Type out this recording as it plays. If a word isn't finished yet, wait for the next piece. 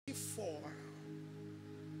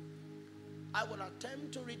I will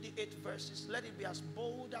attempt to read the 8 verses. Let it be as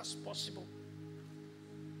bold as possible.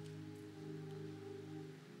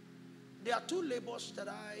 There are 2 labors that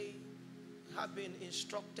I have been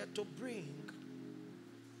instructed to bring.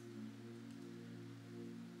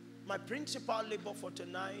 My principal labor for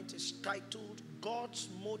tonight is titled God's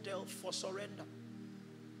Model for Surrender.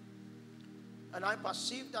 And I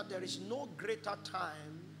perceive that there is no greater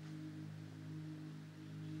time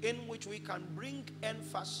in which we can bring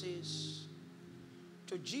emphasis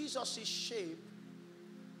to Jesus' shape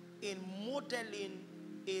in modeling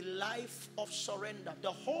a life of surrender.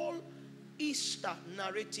 The whole Easter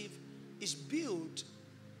narrative is built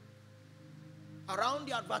around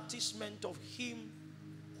the advertisement of him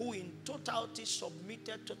who in totality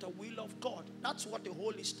submitted to the will of God. That's what the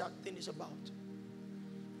whole Easter thing is about.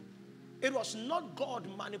 It was not God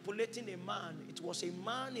manipulating a man. It was a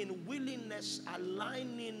man in willingness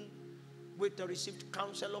aligning with the received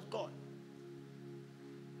counsel of God.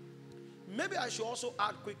 Maybe I should also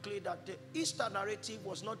add quickly that the Easter narrative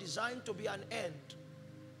was not designed to be an end.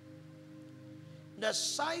 The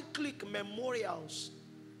cyclic memorials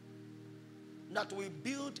that we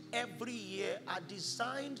build every year are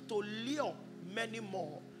designed to lure many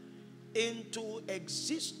more into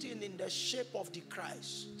existing in the shape of the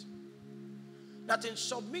Christ. That in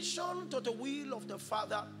submission to the will of the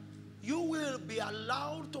Father, you will be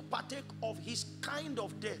allowed to partake of his kind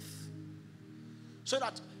of death, so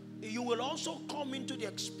that you will also come into the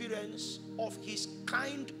experience of his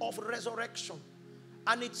kind of resurrection.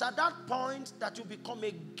 And it's at that point that you become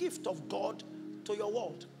a gift of God to your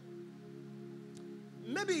world.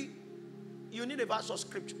 Maybe you need a verse of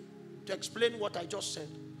scripture to explain what I just said.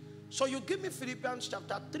 So you give me Philippians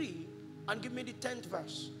chapter 3 and give me the 10th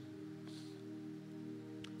verse.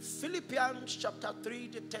 Philippians chapter 3,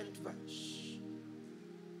 the 10th verse.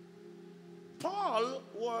 Paul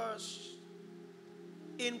was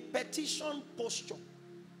in petition posture.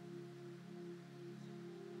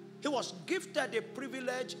 He was gifted a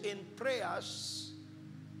privilege in prayers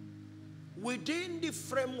within the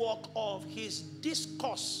framework of his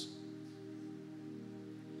discourse.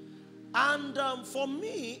 And for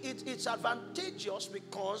me, it's advantageous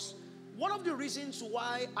because one of the reasons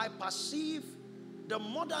why I perceive the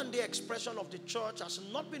modern day expression of the church has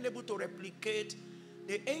not been able to replicate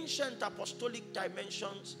the ancient apostolic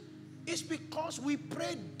dimensions is because we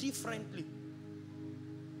pray differently.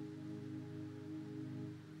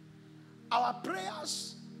 Our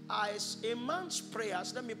prayers, as a man's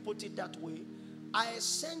prayers, let me put it that way, are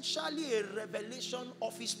essentially a revelation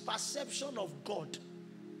of his perception of God.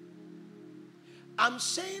 I'm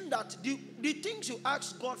saying that the things you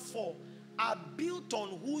ask God for are built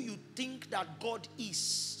on who you think that God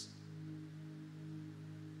is.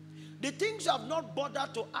 The things you have not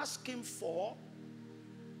bothered to ask him for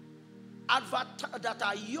that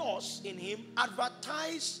are yours in him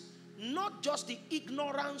advertise not just the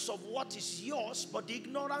ignorance of what is yours, but the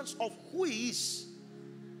ignorance of who he is.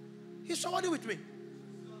 Is somebody with me?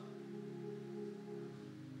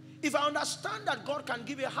 If I understand that God can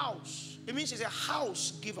give a house, it means he's a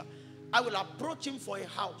house giver. I will approach him for a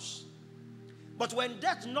house. But when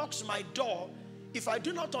death knocks my door, if I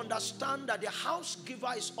do not understand that the house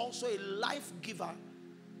giver is also a life giver,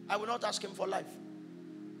 I will not ask him for life.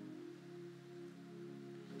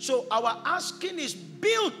 So our asking is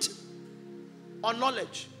built on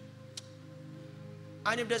knowledge.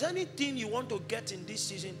 And if there's anything you want to get in this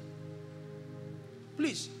season,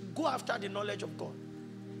 please go after the knowledge of God.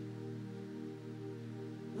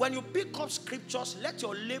 When you pick up scriptures, let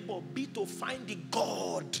your labor be to find the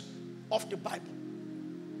God of the Bible.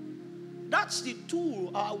 That's the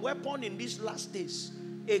tool, our weapon in these last days.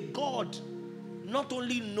 A God not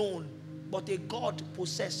only known, but a God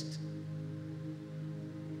possessed.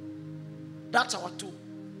 That's our tool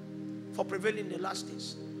for prevailing in the last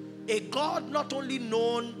days. A God not only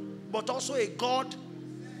known, but also a God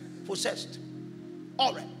possessed.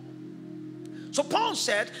 All right. So Paul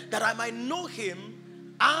said that I might know him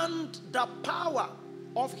and the power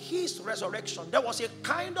of his resurrection. There was a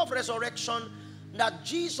kind of resurrection that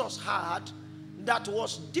Jesus had that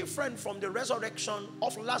was different from the resurrection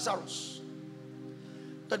of Lazarus.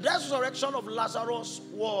 The resurrection of Lazarus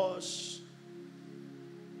was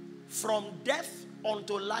from death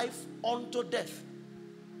unto life unto death.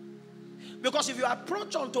 Because if you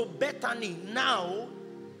approach unto Bethany now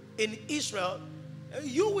in Israel,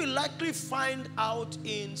 you will likely find out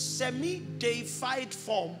in semi-deified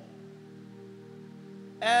form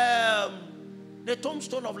the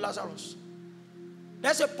tombstone of Lazarus.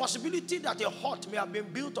 There's a possibility that a hut may have been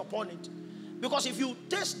built upon it. Because if you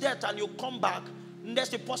taste death and you come back, there's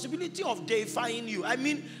the possibility of deifying you. I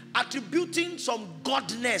mean, attributing some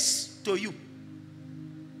godness to you.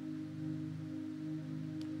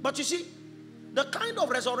 But you see, the kind of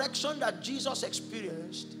resurrection that Jesus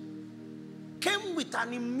experienced came with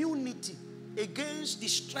an immunity against the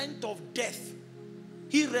strength of death.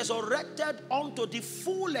 He resurrected unto the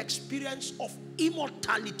full experience of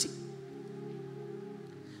immortality.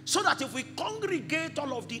 So that if we congregate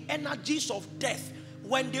all of the energies of death,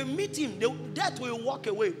 when they meet him, death will walk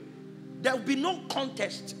away. There will be no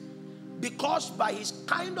contest. Because by his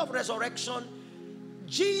kind of resurrection,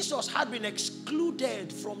 Jesus had been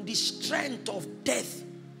excluded from the strength of death.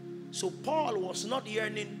 So Paul was not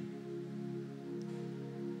yearning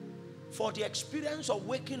for the experience of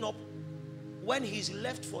waking up when he's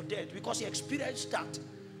left for dead, because he experienced that.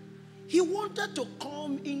 He wanted to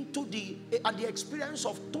come into the experience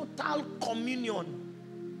of total communion.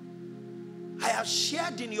 I have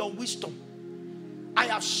shared in your wisdom. I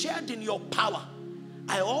have shared in your power.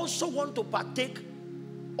 I also want to partake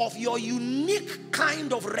of your unique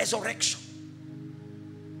kind of resurrection.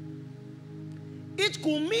 It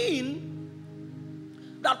could mean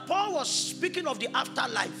that Paul was speaking of the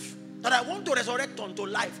afterlife, that I want to resurrect unto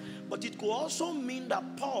life. But it could also mean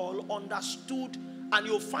that Paul understood, and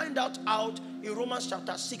you'll find out in Romans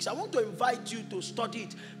chapter 6. I want to invite you to study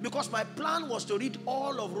it, because my plan was to read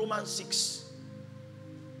all of Romans 6.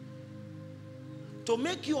 To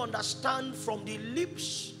make you understand from the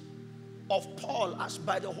lips of Paul, as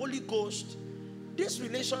by the Holy Ghost, this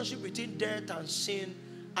relationship between death and sin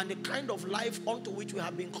and the kind of life unto which we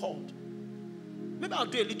have been called. Maybe I'll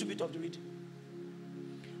do a little bit of the reading.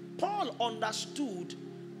 Paul understood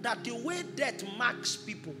that the way death marks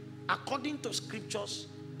people, according to scriptures,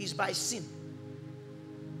 is by sin.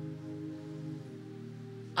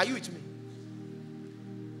 Are you with me?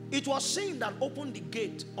 It was sin that opened the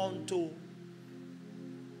gate unto.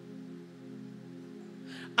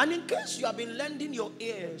 And in case you have been lending your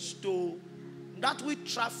ears to that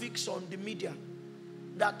which traffics on the media,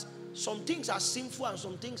 that some things are sinful and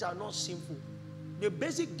some things are not sinful, the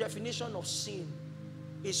basic definition of sin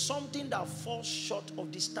is something that falls short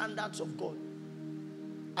of the standards of God.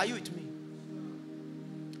 Are you with me?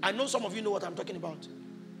 I know some of you know what I'm talking about.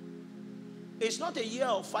 It's not a year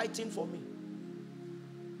of fighting for me,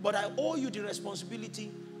 but I owe you the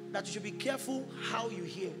responsibility that you should be careful how you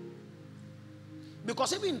hear.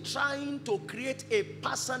 Because even trying to create a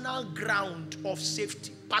personal ground of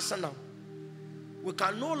safety, personal, we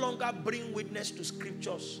can no longer bring witness to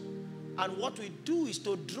scriptures. And what we do is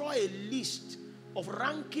to draw a list of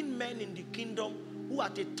ranking men in the kingdom who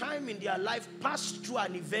at a time in their life passed through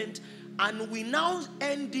an event, and we now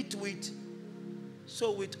end it with,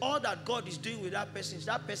 so with all that God is doing with that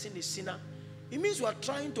person is sinner. It means we are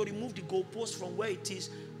trying to remove the goalpost from where it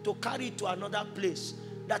is to carry it to another place.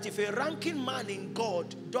 That if a ranking man in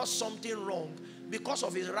God does something wrong, because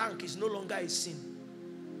of his rank, is no longer a sin.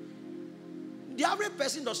 The average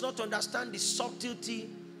person does not understand the subtlety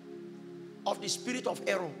of the spirit of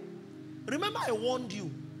error. Remember, I warned you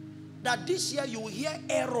that this year you will hear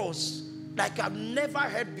errors like I've never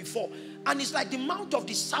heard before. And it's like the mouth of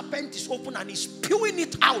the serpent is open and he's spewing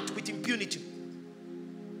it out with impunity.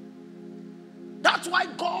 That's why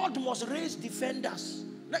God must raise defenders.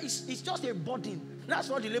 It's just a burden. That's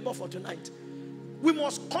not the labor for tonight. We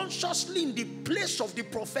must consciously, in the place of the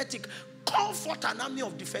prophetic, call forth an army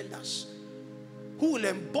of defenders who will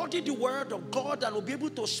embody the word of God and will be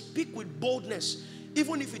able to speak with boldness,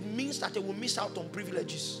 even if it means that they will miss out on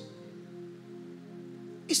privileges.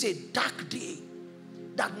 It's a dark day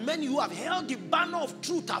that many who have held the banner of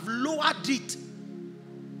truth have lowered it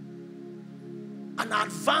and are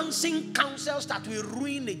advancing counsels that will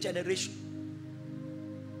ruin a generation.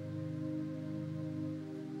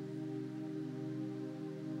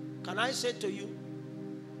 Can I say to you,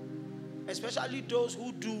 especially those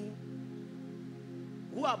who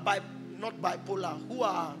are not bipolar, who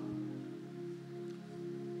are,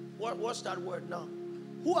 what's that word now?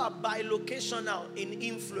 Who are bilocational in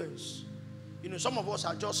influence. You know, some of us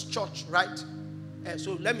are just church, right?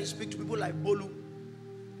 So let me speak to people like Bolu.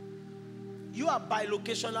 You are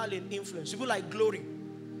bilocational in influence. People like Glory,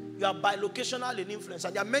 you are bilocational in influence.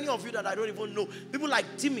 And there are many of you that I don't even know. People like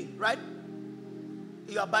Timmy, right?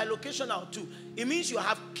 You are bilocational too. It means you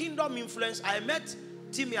have kingdom influence. I met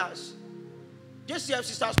Timmy as JCF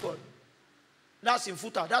Sister Squad. That's in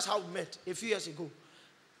Futa. That's how we met a few years ago.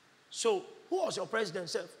 So, who was your president,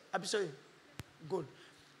 Seth? I'm sorry. Good.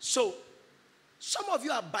 So, some of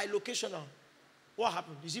you are bilocational. What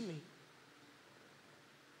happened? Is it me?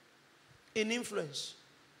 In influence.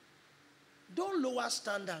 Don't lower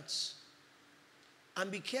standards.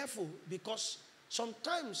 And be careful, because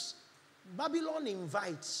Sometimes Babylon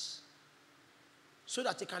invites so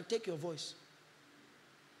that they can take your voice.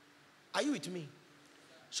 Are you with me?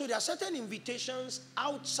 So there are certain invitations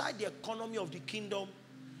outside the economy of the kingdom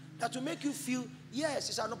that will make you feel, yes,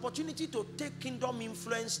 it's an opportunity to take kingdom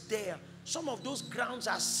influence there. Some of those grounds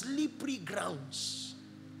are slippery grounds.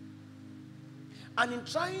 And in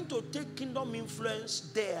trying to take kingdom influence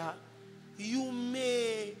there, you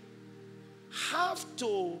may have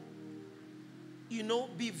to,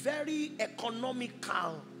 be very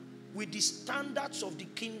economical with the standards of the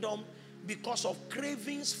kingdom because of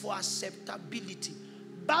cravings for acceptability.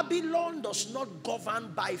 Babylon does not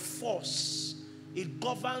govern by force. It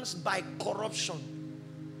governs by corruption.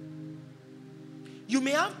 You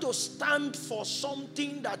may have to stand for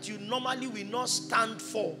something that you normally will not stand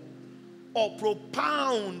for, or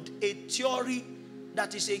propound a theory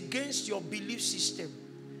that is against your belief system.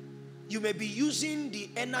 You may be using the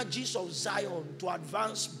energies of Zion to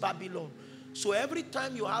advance Babylon. So every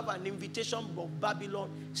time you have an invitation of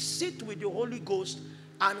Babylon, sit with the Holy Ghost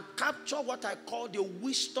and capture what I call the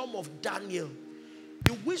wisdom of Daniel.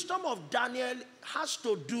 The wisdom of Daniel has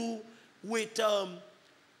to do with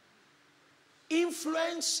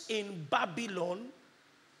influence in Babylon,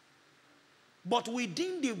 but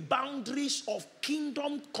within the boundaries of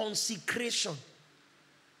kingdom consecration.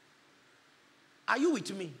 Are you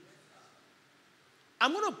with me?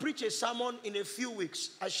 I'm going to preach a sermon in a few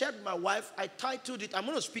weeks. I shared with my wife. I titled it. I'm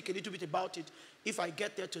going to speak a little bit about it if I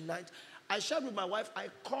get there tonight. I shared with my wife. I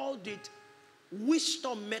called it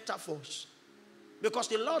Wisdom Metaphors. Because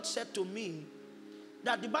the Lord said to me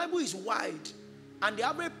that the Bible is wide. And the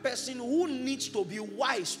average person who needs to be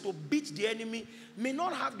wise to beat the enemy may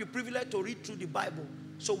not have the privilege to read through the Bible.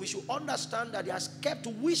 So we should understand that He has kept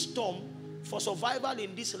wisdom for survival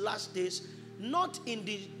in these last days. Not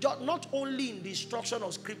only in the instruction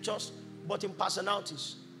of scriptures, but in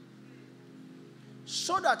personalities.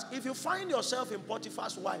 So that if you find yourself in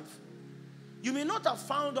Potiphar's wife, you may not have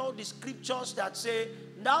found all the scriptures that say,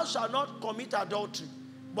 thou shalt not commit adultery.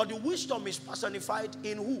 But the wisdom is personified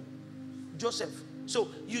in who? Joseph. So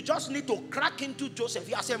you just need to crack into Joseph.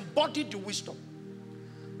 He has embodied the wisdom.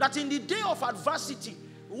 That in the day of adversity,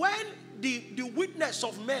 when the witness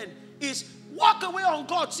of men is walk away on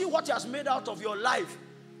God, see what He has made out of your life.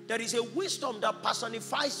 There is a wisdom that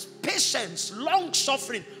personifies patience, long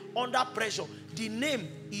suffering under pressure. The name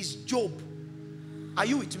is Job. Are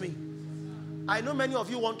you with me? I know many of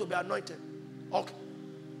you want to be anointed. Okay.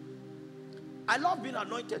 I love being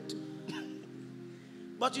anointed too.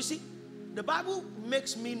 But you see, the Bible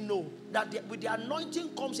makes me know that with the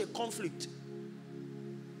anointing comes a conflict.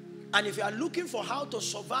 And if you are looking for how to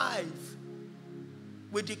survive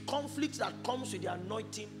with the conflict that comes with the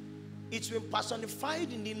anointing, it's been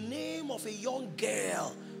personified in the name of a young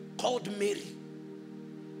girl called Mary.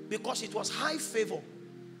 Because it was high favor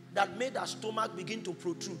that made her stomach begin to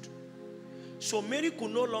protrude. So Mary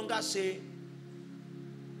could no longer say,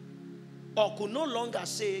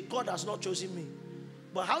 God has not chosen me.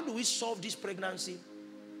 But how do we solve this pregnancy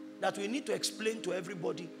that we need to explain to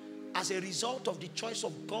everybody as a result of the choice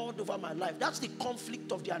of God over my life? That's the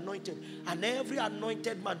conflict of the anointed. And every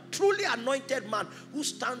anointed man, truly anointed man who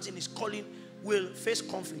stands in his calling will face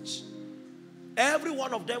conflicts. Every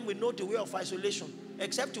one of them will know the way of isolation,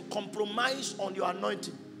 except to compromise on your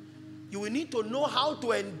anointing. You will need to know how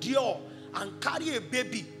to endure and carry a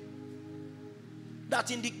baby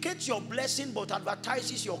that indicates your blessing but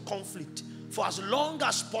advertises your conflict for as long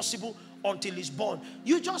as possible until it's born.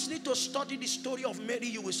 You just need to study the story of Mary,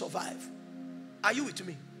 you will survive. Are you with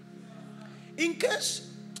me? In case,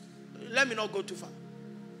 let me not go too far.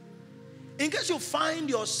 In case you find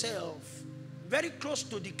yourself very close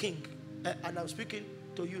to the king, and I'm speaking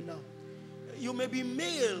to you now. You may be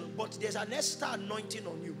male, but there's an Esther anointing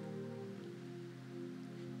on you.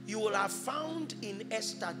 You will have found in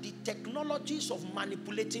Esther the technologies of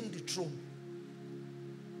manipulating the throne.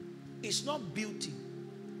 It's not beauty.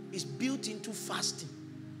 It's built into fasting.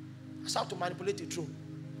 That's how to manipulate the throne.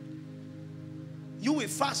 You will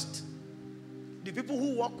fast. The people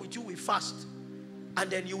who work with you will fast. And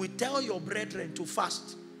then you will tell your brethren to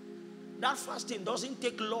fast. That fasting doesn't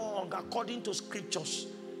take long according to scriptures.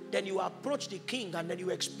 Then you approach the king and then you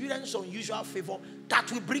experience unusual favor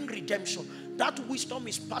that will bring redemption. That wisdom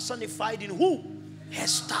is personified in who?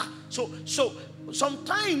 Esther. So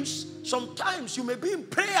sometimes you may be in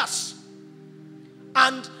prayers.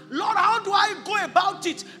 And Lord, how do I go about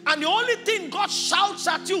it? And the only thing God shouts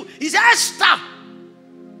at you is Esther.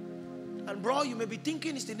 And bro, you may be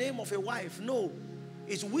thinking it's the name of a wife. No,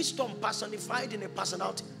 it's wisdom personified in a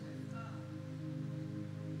personality.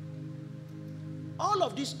 All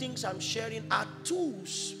of these things I'm sharing are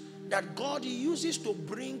tools that God uses to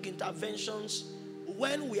bring interventions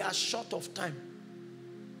when we are short of time.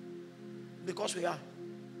 Because we are.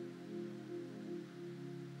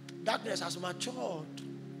 Darkness has matured.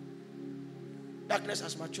 Darkness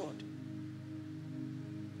has matured.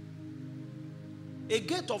 A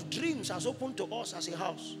gate of dreams has opened to us as a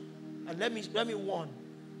house. And let me warn.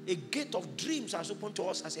 A gate of dreams has opened to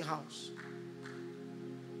us as a house.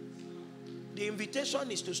 The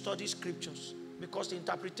invitation is to study scriptures, because the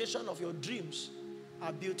interpretation of your dreams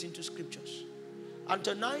are built into scriptures. And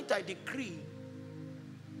tonight I decree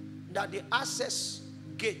that the access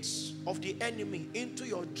gates of the enemy into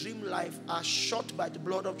your dream life are shut by the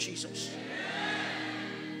blood of Jesus.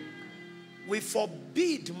 We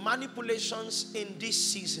forbid manipulations in this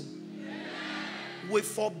season. We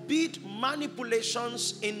forbid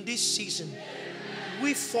manipulations in this season.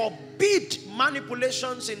 We forbid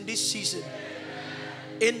manipulations in this season.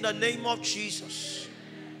 In the name of Jesus.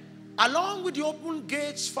 Along with the open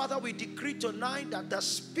gates, Father, we decree tonight that the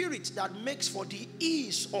spirit that makes for the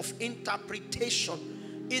ease of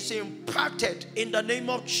interpretation is imparted in the name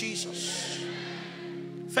of Jesus.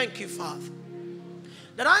 Thank you, Father.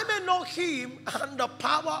 That I may know him and the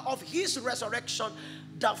power of his resurrection,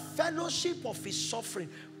 the fellowship of his suffering.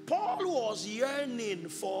 Paul was yearning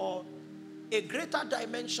for a greater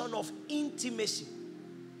dimension of intimacy,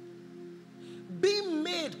 being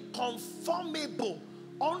made conformable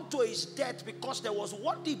unto his death, because there was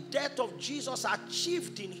what the death of Jesus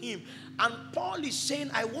achieved in him. And Paul is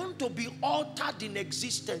saying, I want to be altered in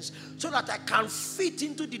existence so that I can fit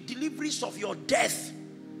into the deliveries of your death.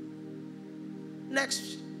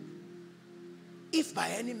 Next, if by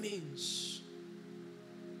any means.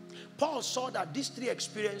 Paul saw that these three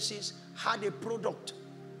experiences had a product,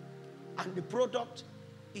 and the product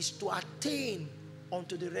is to attain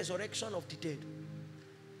unto the resurrection of the dead.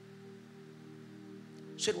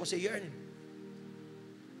 So it was a yearning.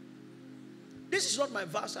 This is not my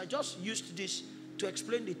verse. I just used this to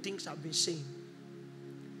explain the things I've been saying.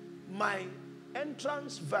 My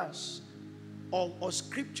entrance verse or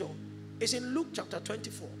scripture is in Luke chapter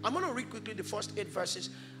 24. I'm going to read quickly the first 8 verses.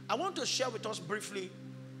 I want to share with us briefly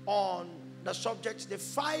on the subject, the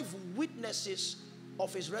 5 witnesses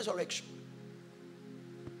of his resurrection.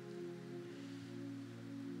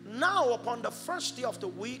 Now, upon the first day of the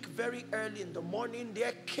week, very early in the morning,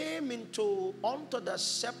 there came unto the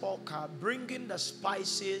sepulchre, bringing the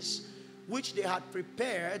spices which they had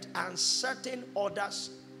prepared, and certain others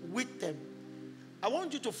with them. I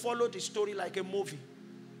want you to follow the story like a movie.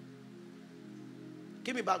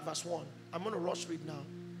 Give me back verse 1. I'm going to rush read now.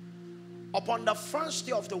 Upon the first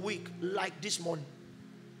day of the week, like this morning,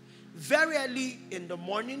 very early in the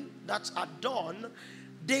morning, that's at dawn,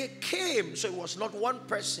 they came, so it was not one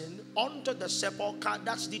person, onto the sepulchre,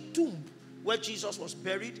 that's the tomb where Jesus was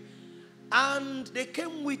buried, and they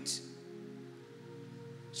came with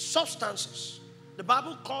substances. The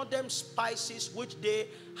Bible called them spices which they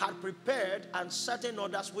had prepared, and certain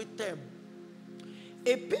others with them.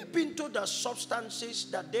 A peep into the substances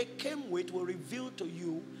that they came with will reveal to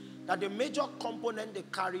you that the major component they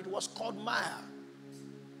carried was called myrrh.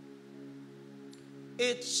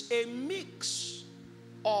 It's a mix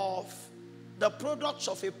of the products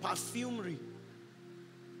of a perfumery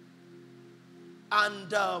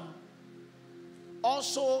and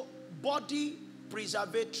also body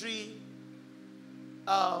preservatory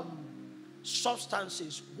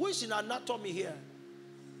substances. Who is in anatomy here?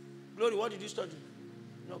 Glory, what did you study?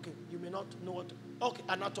 Okay, you may not know what. Okay,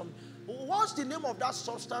 anatomy. What's the name of that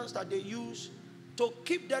substance that they use to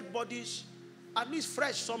keep dead bodies at least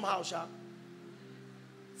fresh somehow, sir?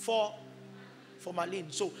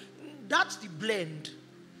 Formalin. So that's the blend.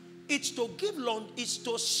 It's to give it's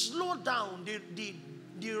to slow down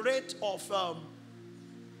the rate of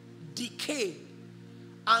decay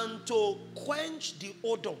and to quench the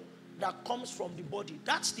odor that comes from the body.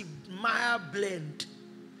 That's the myrrh blend.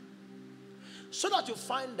 So that you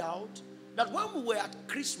find out that when we were at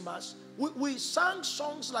Christmas, we sang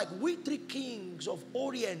songs like "We Three Kings of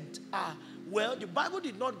Orient." Well, the Bible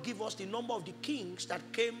did not give us the number of the kings that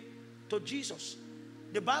came to Jesus.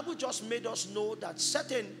 The Bible just made us know that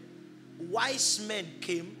certain wise men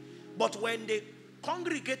came, but when they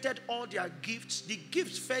congregated all their gifts, the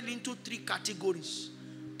gifts fell into 3 categories.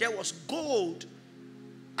 There was gold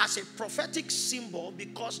as a prophetic symbol,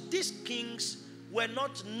 because these kings were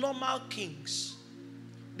not normal kings.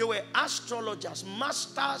 They were astrologers,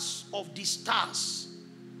 masters of the stars,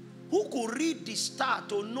 who could read the star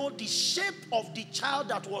to know the shape of the child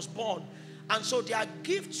that was born. And so their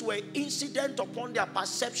gifts were incident upon their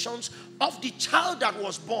perceptions of the child that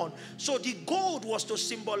was born. So the gold was to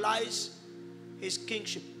symbolize his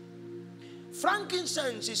kingship.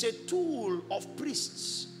 Frankincense is a tool of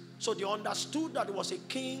priests. So they understood that he was a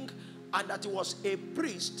king and that he was a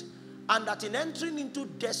priest, and that in entering into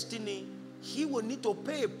destiny, he will need to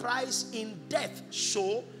pay a price in death.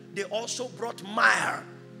 So they also brought myrrh.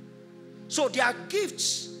 So their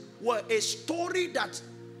gifts were a story that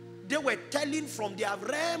they were telling from their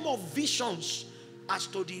realm of visions as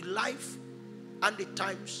to the life and the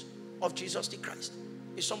times of Jesus the Christ.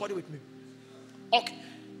 Is somebody with me? Okay.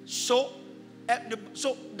 So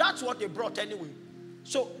that's what they brought anyway.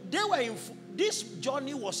 So they were this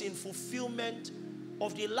journey was in fulfillment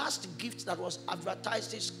of the last gift that was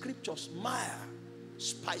advertised in scriptures: myrrh,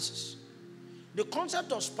 spices. The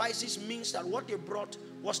concept of spices means that what they brought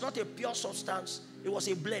was not a pure substance, it was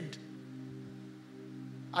a blend.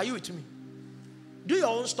 Are you with me? Do your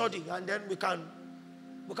own study and then we can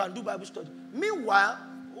do Bible study. Meanwhile,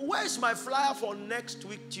 where is my flyer for next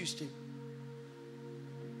week Tuesday?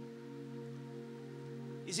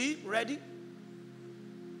 Is he ready?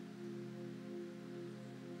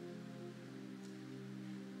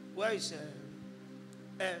 Where is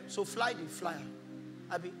so fly the flyer.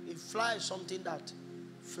 I mean, a flyer is something that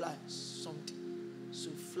flies something.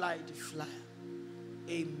 So fly the flyer.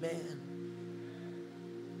 Amen.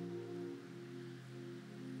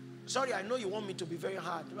 Sorry, I know you want me to be very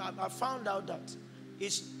hard. I found out that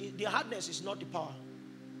the hardness is not the power.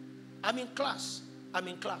 I'm in class.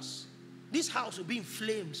 This house will be in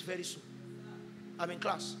flames very soon. I'm in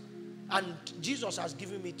class. And Jesus has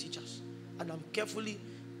given me teachers. And I'm carefully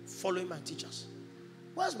following my teachers.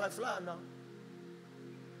 Where's my flyer now?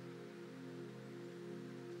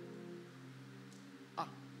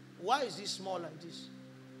 Why is this small like this?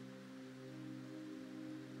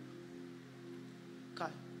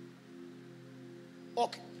 Okay.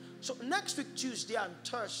 Okay. So next week, Tuesday and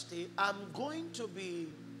Thursday, I'm going to be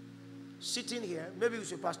sitting here. Maybe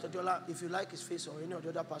with Pastor Dola, if you like his face, or any of the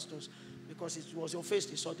other pastors, because it was your face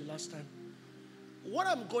they saw the last time. What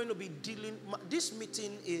I'm going to be this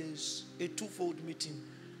meeting is a twofold meeting.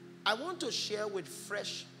 I want to share with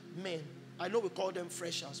fresh men. I know we call them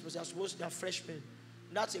freshers, but they are freshmen.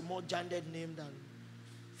 That's a more gendered name than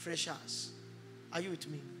freshers. Are you with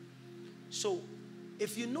me? So,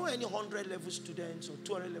 if you know any 100 level students or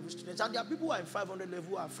 200 level students, and there are people who are in 500 level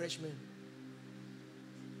who are freshmen.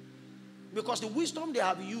 Because the wisdom they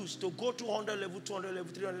have used to go to 100 level, 200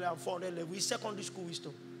 level, 300 level, 400 level is secondary school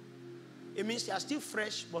wisdom. It means they are still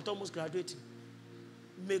fresh but almost graduating.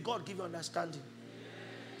 May God give you understanding.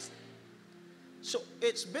 So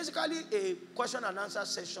it's basically a question and answer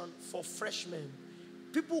session for freshmen.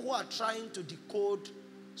 People who are trying to decode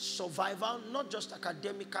survival, not just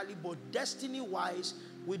academically, but destiny-wise,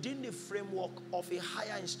 within the framework of a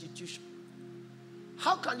higher institution.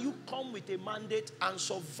 How can you come with a mandate and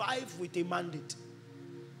survive with a mandate?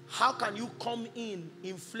 How can you come in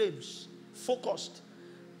flames, focused,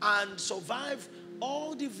 and survive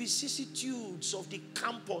all the vicissitudes of the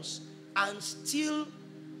campus and still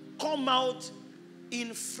come out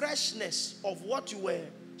in freshness of what you were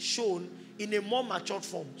shown in a more matured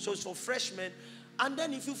form? So it's for freshmen. And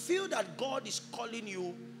then if you feel that God is calling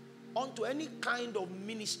you onto any kind of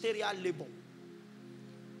ministerial labor,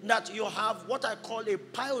 that you have what I call a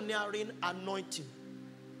pioneering anointing,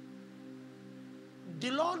 the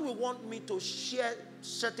Lord will want me to share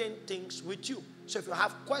certain things with you. So if you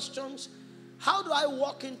have questions, how do I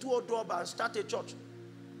walk into Odoba and start a church?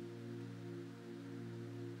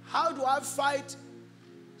 How do I fight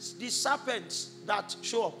the serpents that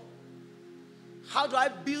show up? How do I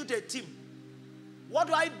build a team? What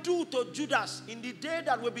do I do to Judas in the day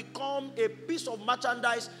that will become a piece of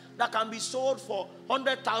merchandise that can be sold for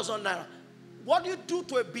 100,000 naira? What do you do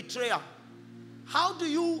to a betrayer? How do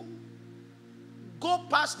you go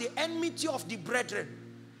past the enmity of the brethren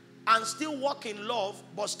and still walk in love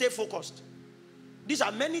but stay focused? These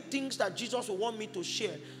are many things that Jesus will want me to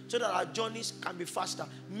share so that our journeys can be faster.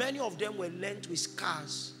 Many of them were learned with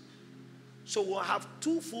scars. So we'll have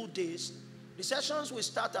 2 full days. The sessions will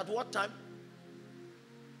start at what time?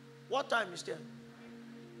 What time is there?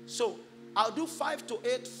 So I'll do 5 to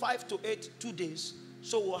 8, 2 days.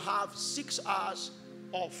 So we'll have 6 hours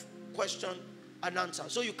of question and answer.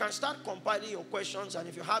 So you can start compiling your questions, and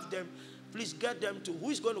if you have them, please get them to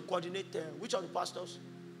who is going to coordinate them. Which of the pastors?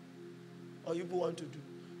 Or you want to do?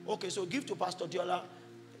 Okay, so give to Pastor Diola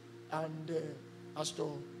and Pastor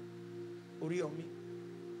Oriomi.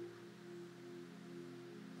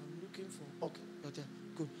 I'm looking for. Okay, you're there.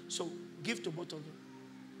 Good. So give to both of them.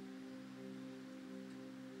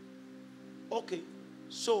 Okay.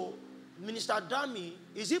 So, Minister Dami,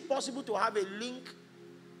 is it possible to have a link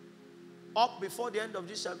up before the end of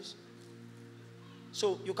this service?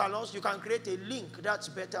 So you can create a link. That's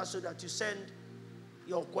better, so that you send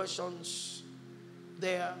your questions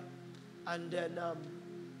there, and then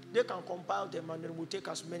they can compile them, and then we'll take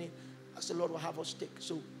as many as the Lord will have us take.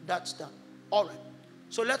 So that's that. All right.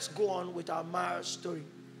 So let's go on with our Mara story.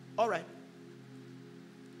 All right.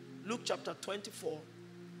 Luke chapter 24,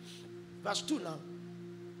 verse 2 now.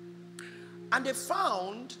 And they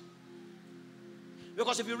found,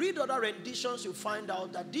 because if you read other renditions, you find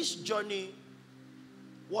out that this journey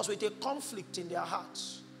was with a conflict in their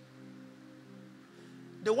hearts.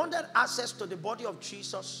 They wanted access to the body of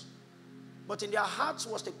Jesus, but in their hearts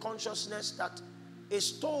was the consciousness that a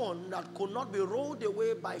stone that could not be rolled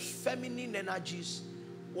away by feminine energies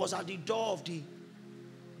was at the door of the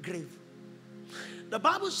grave. The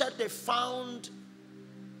Bible said they found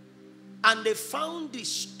the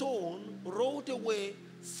stone rolled away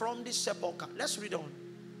from the sepulchre. Let's read on.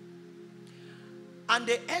 And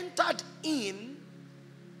they entered in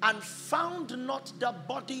and found not the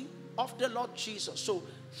body of the Lord Jesus. So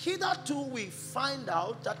hitherto we find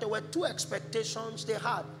out that there were two expectations they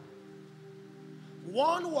had.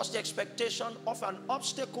 One was the expectation of an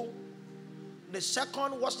obstacle. The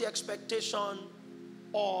second was the expectation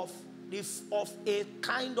of a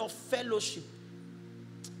kind of fellowship.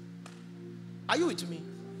 Are you with me?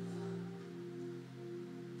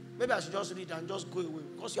 Maybe I should just read and just go away,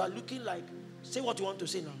 because you are looking like, say what you want to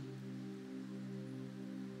say now.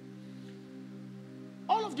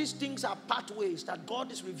 All of these things are pathways that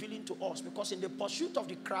God is revealing to us, because in the pursuit of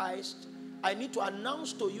the Christ, I need to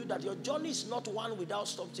announce to you that your journey is not one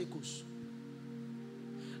without obstacles.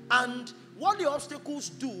 And what the obstacles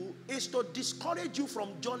do is to discourage you from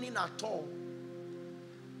journeying at all.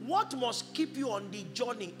 What must keep you on the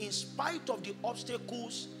journey in spite of the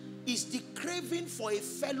obstacles is the craving for a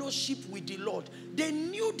fellowship with the Lord. They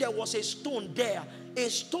knew there was a stone there, a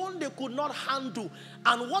stone they could not handle,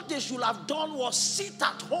 and what they should have done was sit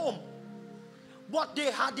at home. But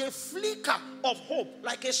they had a flicker of hope,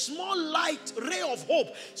 like a small light ray of hope,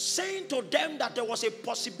 saying to them that there was a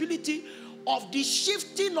possibility of the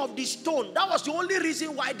shifting of the stone. That was the only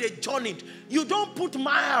reason why they journeyed. You don't put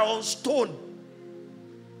mire on stone.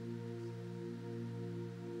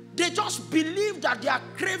 They just believed that their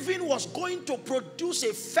craving was going to produce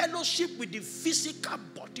a fellowship with the physical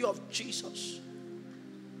body of Jesus.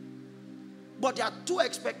 But their two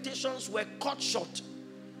expectations were cut short,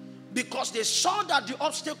 because they saw that the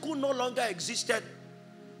obstacle no longer existed,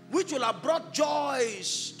 which will have brought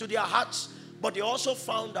joys to their hearts, but they also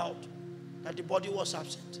found out that the body was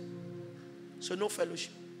absent. So no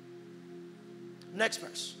fellowship. Next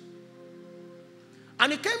verse.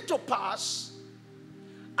 And it came to pass,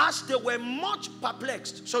 as they were much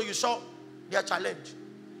perplexed, so you saw their challenge,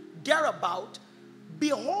 thereabout,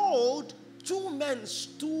 behold, two men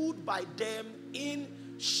stood by them in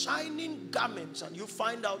shining garments. And you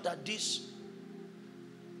find out that these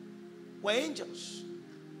were angels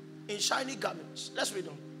in shining garments. Let's read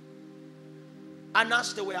on. And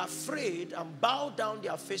as they were afraid and bowed down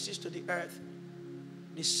their faces to the earth,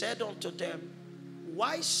 they said unto them,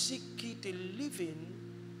 why seek ye the living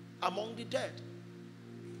among the dead?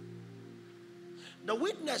 The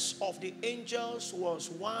witness of the angels was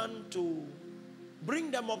one to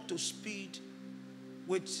bring them up to speed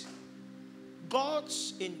with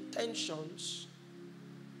God's intentions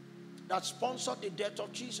that sponsored the death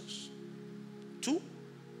of Jesus. Two,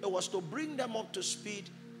 it was to bring them up to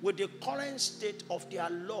speed with the current state of their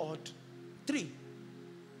Lord. Three,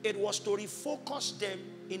 it was to refocus them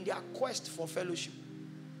in their quest for fellowship.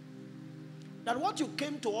 That what you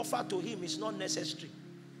came to offer to him is not necessary,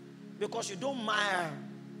 because you don't mire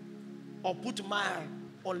or put mire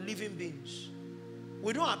on living beings.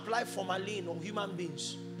 We don't apply formalin on human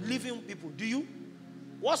beings, living people. Do you?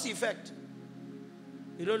 What's the effect?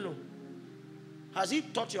 You don't know. Has he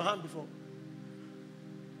touched your hand before?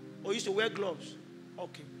 Or you used to wear gloves?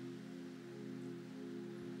 Okay.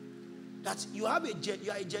 That you are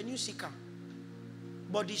a genuine seeker,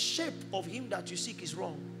 but the shape of him that you seek is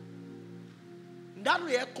wrong. That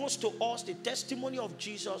re-echoes to us the testimony of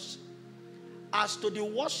Jesus as to the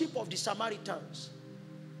worship of the Samaritans.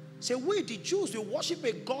 Say, we the Jews, we worship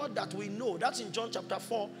a God that we know. That's in John chapter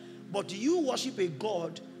 4. But you worship a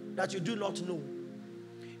God that you do not know.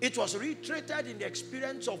 It was reiterated in the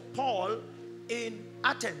experience of Paul in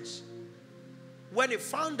Athens, when he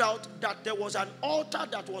found out that there was an altar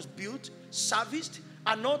that was built, serviced,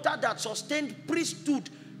 an altar that sustained priesthood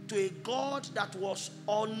to a God that was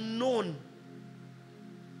unknown.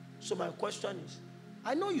 So my question is,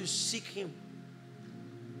 I know you seek him,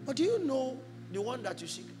 But do you know the one that you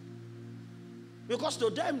seek? Because to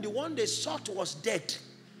them, the one they sought was dead.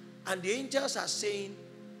 And the angels are saying,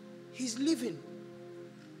 he's living.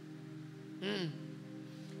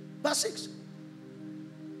 Verse 6.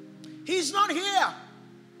 He's not here,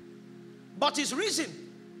 but he's risen.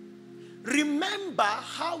 Remember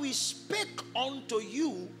how he spake unto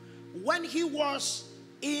you when he was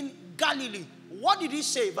in Galilee. What did he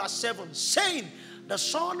say? Verse 7. Saying, the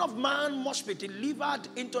Son of Man must be delivered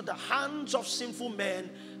into the hands of sinful men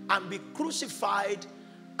and be crucified,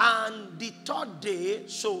 and the third day.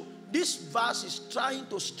 So this verse is trying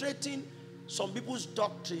to straighten some people's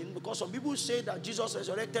doctrine, because some people say that Jesus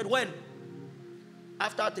resurrected when?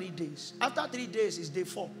 After 3 days. After 3 days is day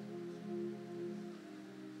 4.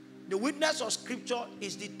 The witness of scripture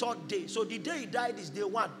is the third day. So the day he died is day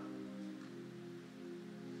 1.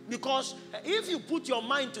 Because if you put your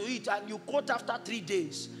mind to it and you quote after 3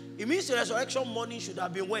 days, it means the resurrection morning should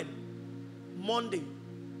have been when? Monday.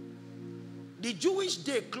 The Jewish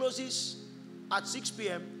day closes at 6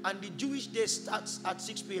 p.m. and the Jewish day starts at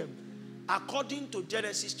 6 p.m. According to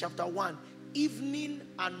Genesis chapter 1, evening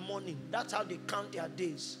and morning. That's how they count their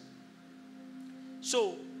days.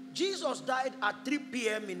 So Jesus died at 3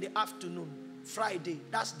 p.m. in the afternoon, Friday.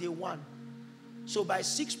 That's day 1. So by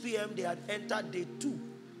 6 p.m. they had entered day 2,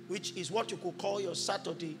 which is what you could call your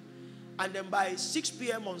Saturday. And then by 6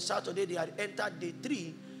 p.m. on Saturday they had entered day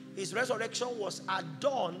 3. His resurrection was at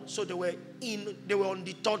dawn, so they were on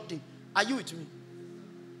the third day. Are you with me?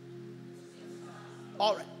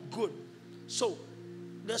 All right, good. So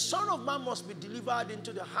the Son of Man must be delivered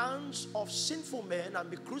into the hands of sinful men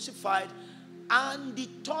and be crucified, and the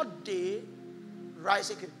third day rise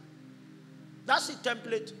again. That's the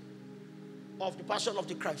template of the passion of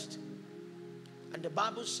the Christ. And the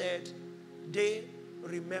Bible said they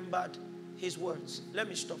remembered his words. Let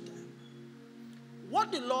me stop there.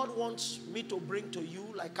 What the Lord wants me to bring to you,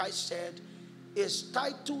 like I said, is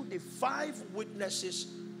titled The 5 Witnesses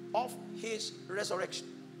of His Resurrection.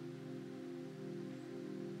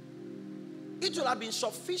 It will have been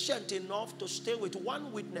sufficient enough to stay with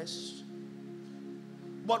one witness.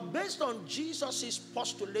 But based on Jesus'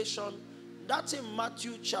 postulation, that's in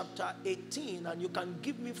Matthew chapter 18, and you can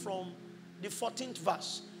give me from the 14th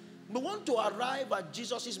verse. We want to arrive at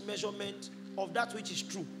Jesus' measurement of that which is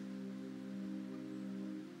true.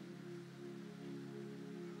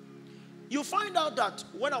 You find out that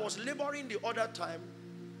when I was laboring the other time,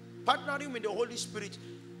 partnering with the Holy Spirit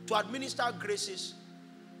to administer graces,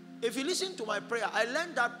 if you listen to my prayer, I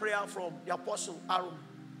learned that prayer from the Apostle Aaron.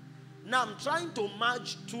 Now I'm trying to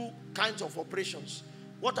merge 2 kinds of operations.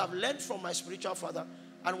 What I've learned from my spiritual father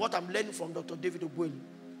and what I'm learning from Dr. David Agboola.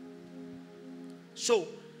 So,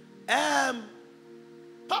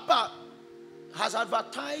 Papa has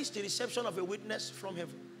advertised the reception of a witness from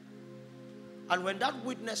heaven. And when that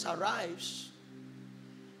witness arrives,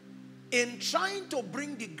 in trying to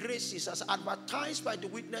bring the graces as advertised by the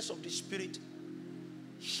witness of the Spirit,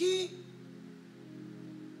 he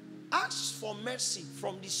asks for mercy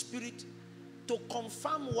from the Spirit to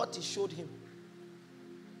confirm what he showed him.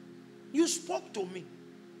 You spoke to me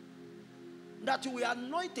that you will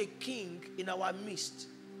anoint a king in our midst.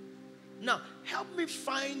 Now, help me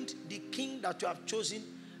find the king that you have chosen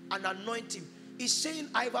and anoint him. He's saying,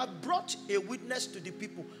 I have brought a witness to the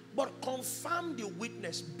people, but confirm the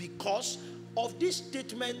witness because of this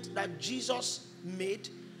statement that Jesus made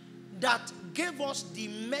that gave us the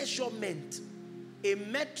measurement, a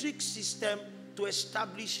metric system to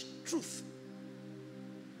establish truth.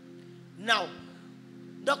 Now,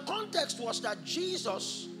 the context was that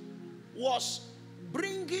Jesus was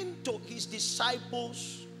bringing to his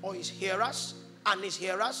disciples or his hearers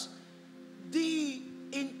the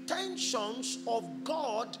intentions of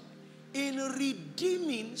God in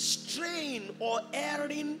redeeming straying or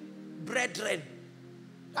erring brethren.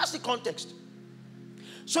 That's the context.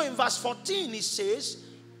 So in verse 14 it says,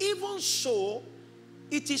 even so,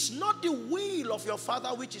 it is not the will of your Father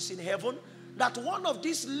which is in heaven that one of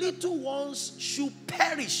these little ones should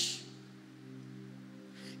perish.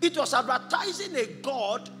 It was advertising a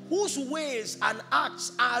God whose ways and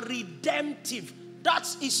acts are redemptive.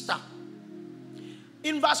 That's Easter.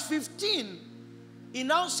 In verse 15, he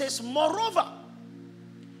now says, moreover,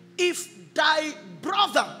 if thy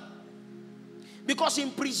brother, because in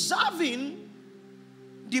preserving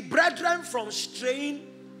the brethren from straying,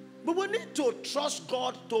 we will need to trust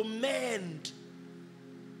God to mend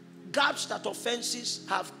gaps that offenses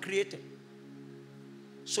have created.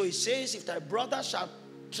 So he says, if thy brother shall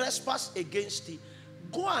trespass against thee,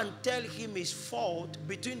 go and tell him his fault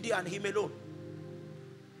between thee and him alone.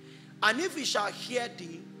 And if he shall hear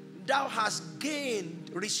thee, thou hast gained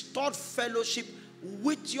restored fellowship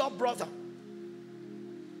with your brother.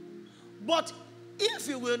 But if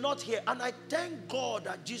you will not hear, and I thank God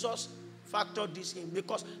that Jesus factored this in,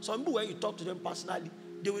 because some people, when you talk to them personally,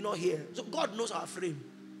 they will not hear. So God knows our frame.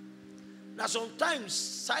 Now sometimes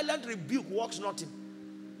silent rebuke works nothing.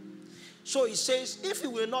 So he says, if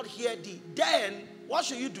you will not hear thee, then what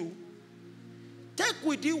should you do? Take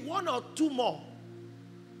with you one or two more,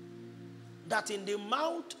 that in the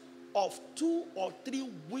mouth of 2 or 3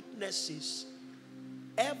 witnesses,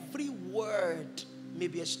 every word may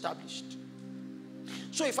be established.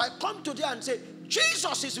 So if I come today and say,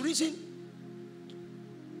 Jesus is risen,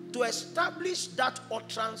 to establish that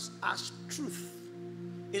utterance as truth,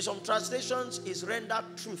 in some translations is rendered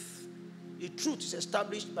truth. The truth is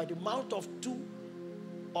established by the mouth of 2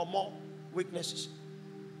 or more witnesses.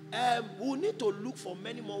 We need to look for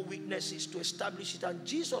many more witnesses to establish it. And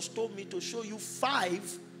Jesus told me to show you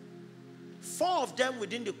 5. 4 of them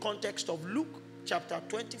within the context of Luke chapter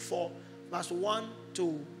 24, verse 1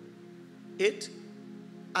 to 8.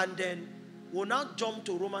 And then we'll now jump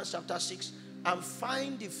to Romans chapter 6 and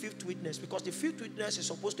find the 5th witness. Because the 5th witness is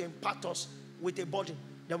supposed to impart us with a burden.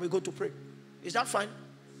 Then we go to pray. Is that fine?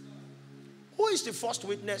 Who is the first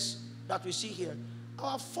witness that we see here?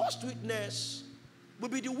 Our first witness will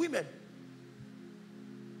be the women.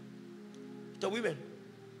 The women.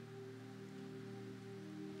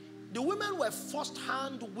 The women were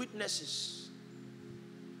first-hand witnesses.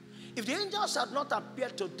 If the angels had not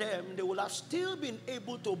appeared to them, they would have still been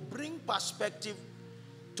able to bring perspective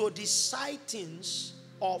to the sightings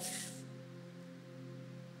of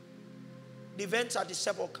the events at the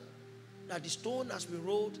sepulchre. That the stone has been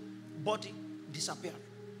rolled, body disappeared.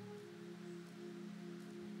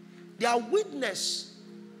 Their witness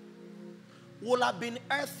will have been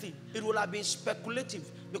earthy. It will have been speculative.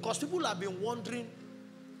 Because people have been wondering,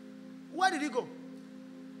 where did he go?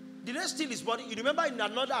 Did they steal his body? You remember in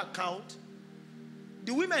another account,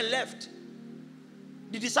 the women left.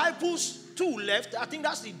 The disciples too left. I think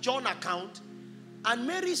that's the John account. And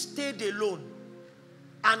Mary stayed alone.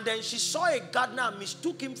 And then she saw a gardener and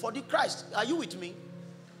mistook him for the Christ. Are you with me?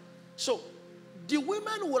 So, the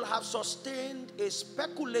women will have sustained a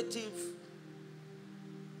speculative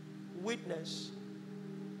witness,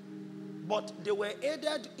 but they were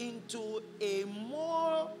aided into a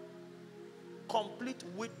more complete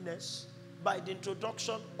witness by the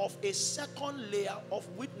introduction of a second layer of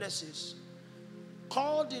witnesses,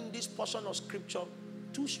 called in this portion of scripture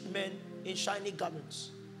 2 men in shiny garments.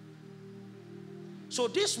 So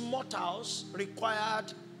these mortals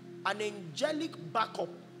required an angelic backup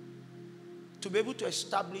to be able to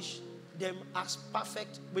establish them as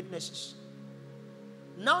perfect witnesses.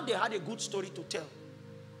 Now they had a good story to tell.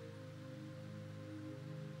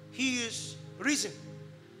 He is risen.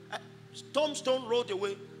 Tombstone rolled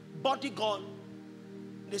away, body gone.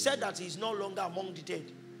 They said that he is no longer among the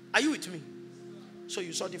dead. Are you with me? So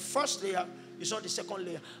you saw the first layer, you saw the second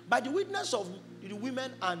layer. By the witness of the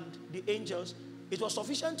women and the angels, it was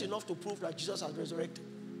sufficient enough to prove that Jesus had resurrected.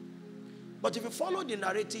 But if you follow the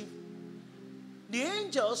narrative, the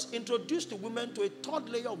angels introduced the women to a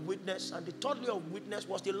 3rd layer of witness, and the 3rd layer of witness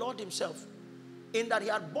was the Lord himself, in that he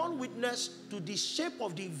had borne witness to the shape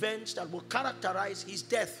of the events that will characterize his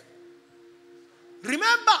death.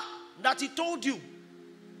 Remember that he told you.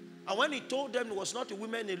 And when he told them, it was not the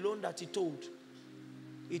women alone that he told.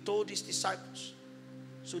 He told his disciples.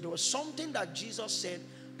 So there was something that Jesus said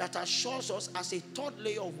that assures us as a 3rd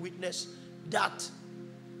layer of witness that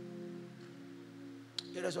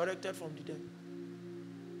he resurrected from the dead.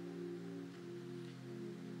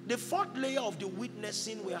 The 4th layer of the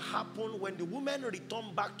witnessing will happen when the woman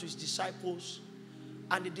returned back to his disciples,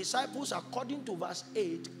 and the disciples, according to verse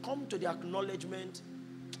 8, come to the acknowledgement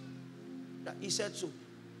that he said so,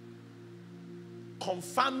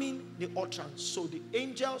 confirming the utterance. So the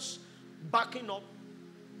angels backing up,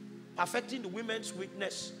 perfecting the women's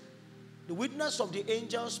witness, the witness of the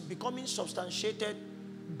angels becoming substantiated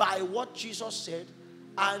by what Jesus said,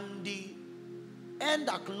 and the end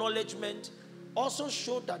acknowledgement also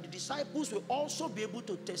showed that the disciples will also be able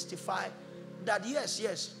to testify that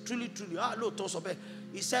yes, truly,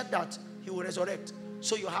 he said that he will resurrect.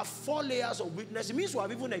 So you have 4 layers of witness. It means we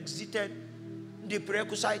have even exited the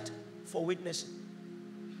prerequisite for witnessing.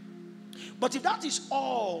 But if that is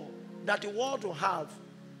all that the world will have,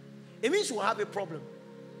 it means we'll have a problem.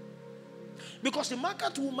 Because the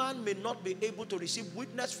market woman may not be able to receive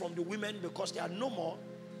witness from the women because there are no more.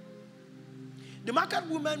 The market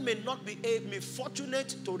woman may not be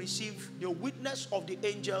fortunate to receive the witness of the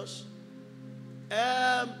angels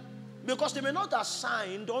because they may not have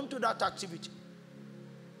signed onto that activity.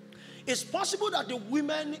 It's possible that the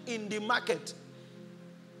women in the market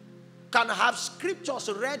can have scriptures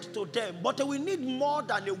read to them, but we need more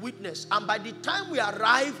than a witness. And by the time we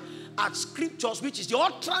arrive at scriptures, which is the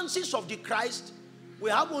utterances of the Christ, we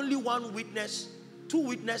have only one witness. Two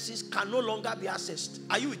witnesses can no longer be accessed.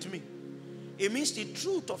 Are you with me? It means the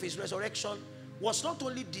truth of his resurrection was not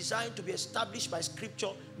only designed to be established by scripture,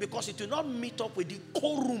 because it will not meet up with the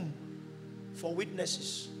quorum for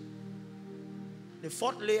witnesses. The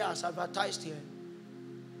fourth layer, as advertised here,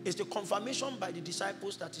 is the confirmation by the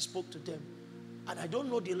disciples that he spoke to them. And I don't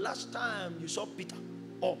know the last time you saw Peter,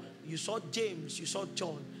 or you saw James, you saw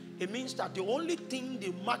John. It means that the only thing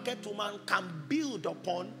the market woman can build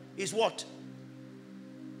upon is what?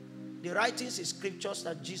 The writings in scriptures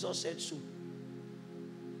that Jesus said so.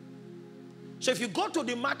 So if you go to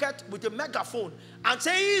the market with a megaphone and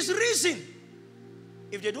say he is risen,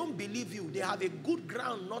 if they don't believe you, they have a good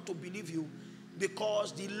ground not to believe you,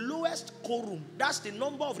 because the lowest quorum, that's the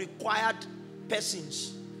number of required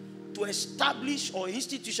persons to establish or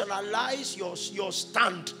institutionalize your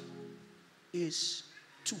stand, is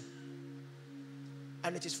 2.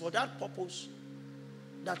 And it is for that purpose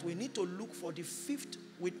that we need to look for the 5th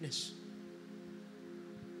witness.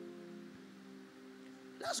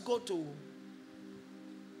 Let's go to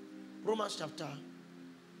Romans chapter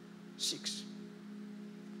 6.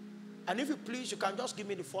 And if you please, you can just give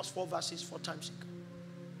me the first 4 verses for time's sake.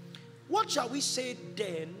 What shall we say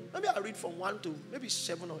then? Maybe I'll read from 1 to maybe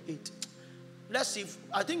 7 or 8. Let's see.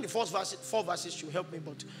 I think the first 4 verses should help me,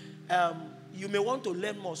 but you may want to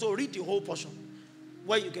learn more. So read the whole portion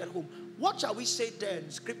when you get home. What shall we say then?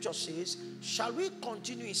 Scripture says, shall we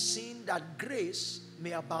continue in sin that grace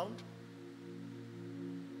may abound?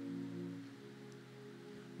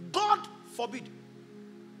 God forbid.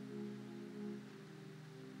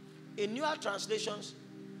 In newer translations,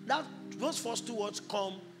 those first 2 words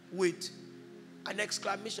come with an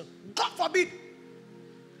exclamation. God forbid.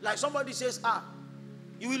 Like somebody says,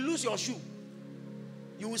 you will lose your shoe.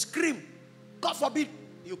 You will scream. God forbid.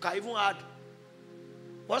 You can even add,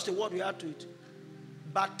 what's the word we add to it?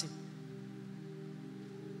 Bad thing.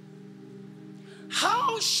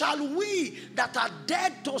 How shall we that are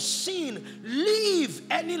dead to sin live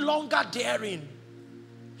any longer therein?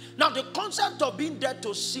 Now, the concept of being dead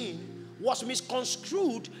to sin was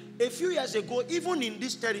misconstrued a few years ago, even in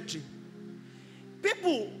this territory.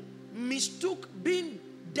 People mistook being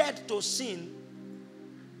dead to sin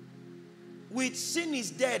with sin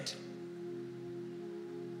is dead.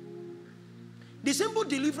 The simple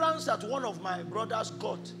deliverance that one of my brothers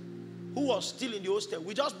got, who was still in the hostel,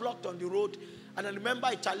 we just blocked on the road, and I remember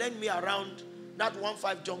he challenged me around that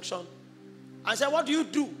 1-5 junction and said, what do you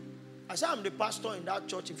do? I said, I'm the pastor in that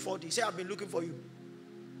church in 40. He said, I've been looking for you.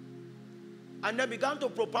 And then began to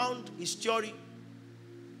propound his theory. He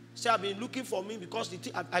said, I've been looking for me because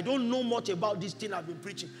I don't know much about this thing I've been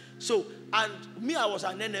preaching. So, and me, I was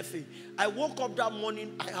an NFA. I woke up that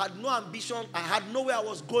morning. I had no ambition. I had nowhere I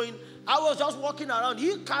was going. I was just walking around.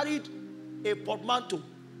 He carried a portmanteau.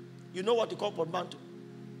 You know what they call portmanteau?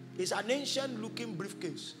 It's an ancient-looking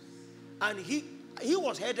briefcase. And he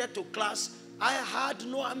was headed to class. I had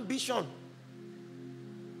no ambition.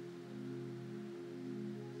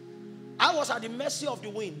 I was at the mercy of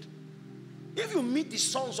the wind. If you meet the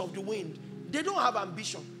sons of the wind, they don't have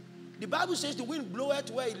ambition. The Bible says the wind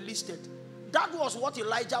bloweth where it listeth. That was what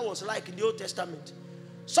Elijah was like in the Old Testament.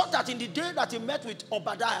 So that in the day that he met with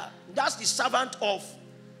Obadiah, that's the servant of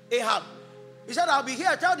Ahab, he said, I'll be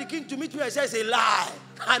here, tell the king to meet me. He says, a lie.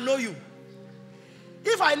 I know you.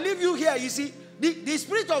 If I leave you here, you see, the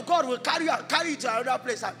Spirit of God will carry you to another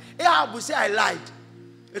place. Ahab will say, I lied.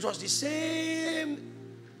 It was the same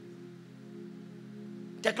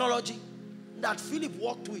technology that Philip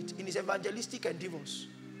worked with in his evangelistic endeavors.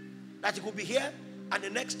 That he could be here, and the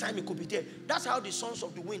next time he could be there. That's how the sons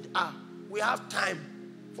of the wind are. We have time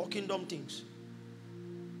for kingdom things.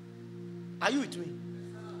 Are you with me?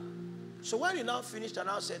 So when he now finished and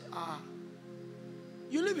I said,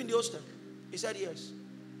 you live in the hostel? He said, yes.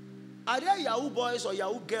 Are there Yahoo boys or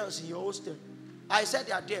Yahoo girls in your hostel? I said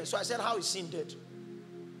they are there. So I said, how is sin dead?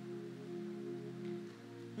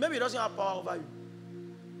 Maybe it doesn't have power over you.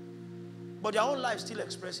 But their own life still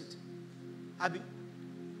express it.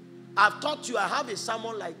 I've taught you, I have a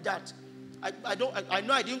sermon like that. I know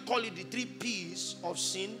I didn't call it the 3 P's of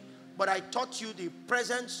sin, but I taught you the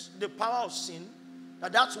presence, the power of sin.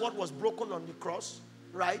 That's what was broken on the cross,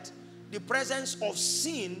 right? The presence of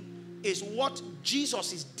sin is what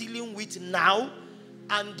Jesus is dealing with now.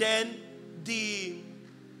 And then the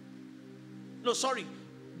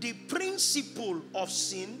principle of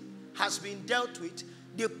sin has been dealt with.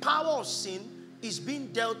 The power of sin is being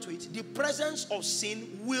dealt with, the presence of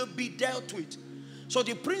sin will be dealt with. So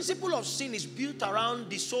the principle of sin is built around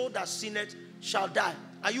the soul that sinneth shall die.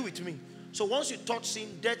 Are you with me? So once you touch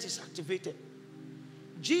sin, death is activated.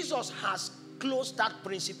 Jesus has closed that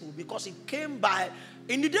principle because it came by,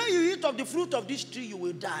 in the day you eat of the fruit of this tree, you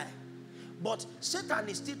will die. But Satan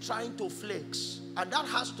is still trying to flex, and that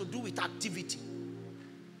has to do with activity.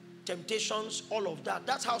 Temptations, all of that.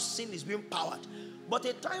 That's how sin is being powered. But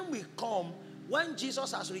a time will come when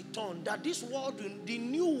Jesus has returned, that this world, the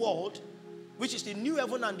new world, which is the new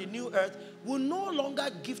heaven and the new earth, will no longer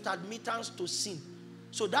give admittance to sin.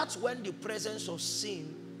 So that's when the presence of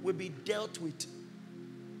sin will be dealt with.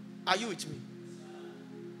 Are you with me?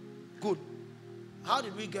 Good. How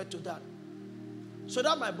did we get to that? So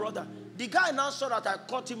that my brother, the guy now saw that I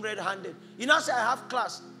caught him red-handed. He now said, I have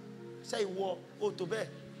class. Say, whoa, oh, to bed.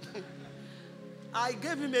 I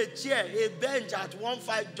gave him a chair, a bench at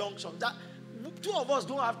 1-5 junction. That, two of us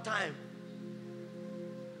don't have time.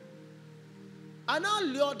 I now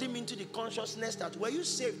lured him into the consciousness that were you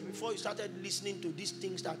saved before you started listening to these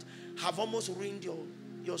things that have almost ruined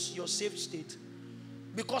your saved state?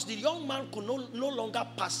 Because the young man could no longer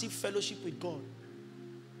perceive fellowship with God.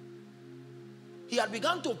 He had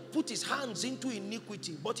begun to put his hands into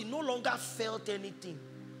iniquity, but he no longer felt anything.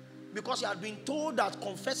 Because he had been told that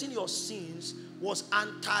confessing your sins was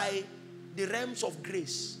anti the realms of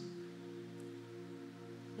grace.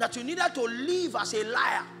 That you needed to live as a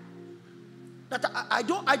liar. That I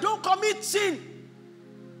don't commit sin.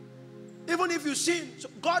 Even if you sin, so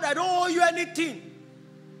God, I don't owe you anything.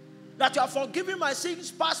 That you are forgiving my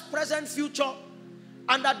sins, past, present, future.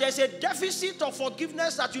 And that there's a deficit of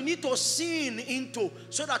forgiveness that you need to sin into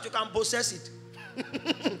so that you can possess it.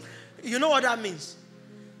 You know what that means?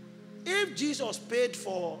 If Jesus paid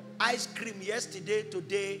for ice cream yesterday,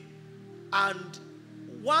 today, and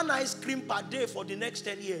one ice cream per day for the next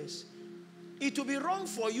 10 years, it will be wrong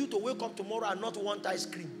for you to wake up tomorrow and not want ice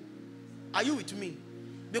cream. Are you with me?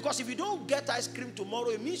 Because if you don't get ice cream tomorrow,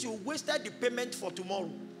 it means you wasted the payment for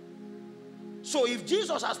tomorrow. So if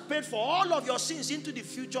Jesus has paid for all of your sins into the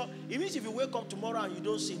future, it means if you wake up tomorrow and you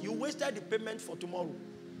don't sin, you wasted the payment for tomorrow.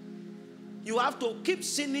 You have to keep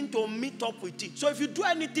sinning to meet up with it. So if you do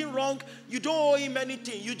anything wrong, you don't owe him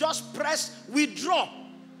anything. You just press withdraw.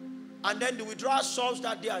 And then the withdrawal solves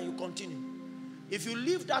that day and you continue. If you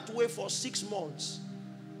live that way for 6 months,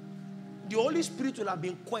 the Holy Spirit will have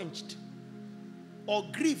been quenched or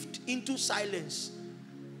grieved into silence.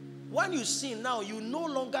 When you sin now, you will no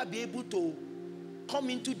longer be able to come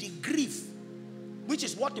into the grief, which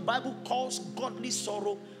is what the Bible calls godly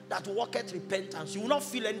sorrow that worketh repentance. You will not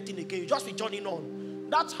feel anything again. You just be journeying on.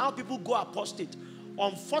 That's how people go apostate.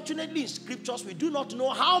 Unfortunately, in scriptures, we do not know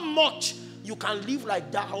how much you can live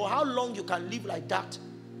like that or how long you can live like that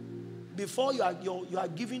before you are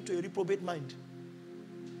given to a reprobate mind.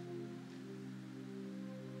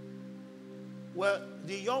 Well,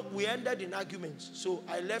 we ended in arguments, so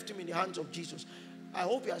I left him in the hands of Jesus. I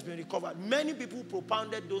hope he has been recovered. Many people who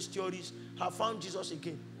propounded those theories have found Jesus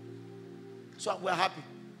again. So we're happy.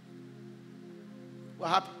 We're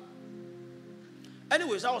happy.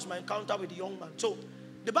 Anyways, that was my encounter with the young man. So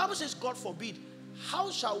the Bible says, God forbid,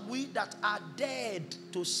 how shall we that are dead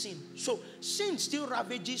to sin? So sin still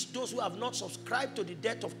ravages those who have not subscribed to the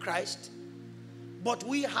death of Christ, but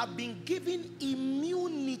we have been given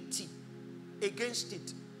immunity against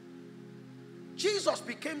it. Jesus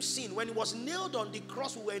became sin. When he was nailed on the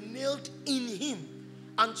cross, we were nailed in him.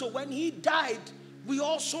 And so when he died, we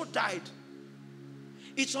also died.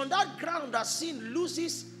 It's on that ground that sin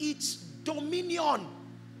loses its dominion.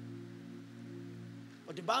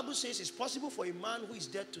 But the Bible says it's possible for a man who is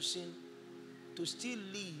dead to sin to still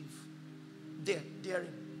live therein.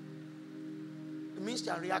 It means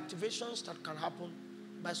there are reactivations that can happen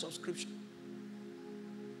by subscription.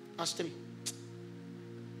 That's 3.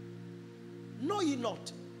 Know ye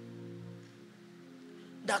not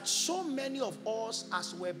that so many of us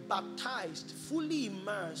as were baptized, fully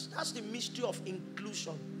immersed, that's the mystery of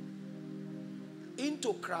inclusion,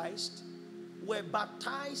 into Christ, were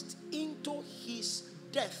baptized into his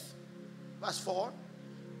death. Verse 4,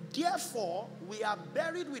 therefore we are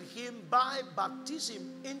buried with him by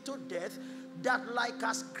baptism into death, that like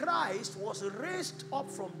as Christ was raised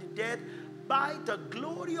up from the dead by the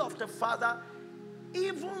glory of the Father,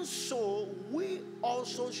 even so we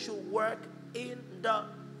also should work in the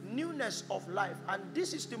newness of life. And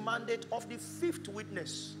this is the mandate of the 5th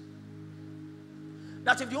witness.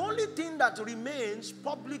 That if the only thing that remains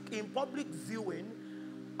in public viewing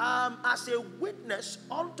as a witness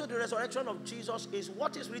unto the resurrection of Jesus is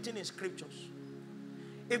what is written in scriptures.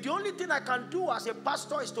 If the only thing I can do as a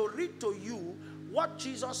pastor is to read to you what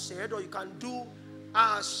Jesus said, or you can do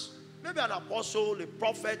as maybe an apostle, a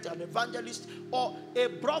prophet, an evangelist, or a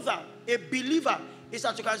brother, a believer, is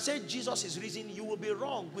that you can say Jesus is risen. You will be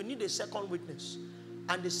wrong. We need a second witness.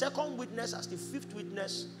 And the second witness, as the fifth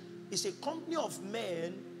witness, is a company of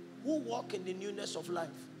men who walk in the newness of life.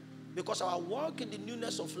 Because our walk in the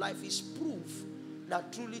newness of life is proof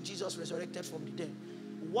that truly Jesus resurrected from the dead.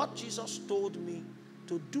 What Jesus told me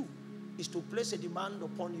to do is to place a demand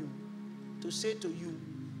upon you, to say to you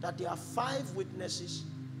that there are 5 witnesses,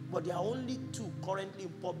 but there are only 2 currently in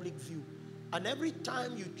public view. And every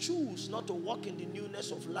time you choose not to walk in the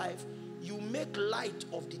newness of life, you make light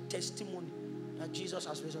of the testimony that Jesus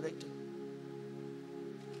has resurrected.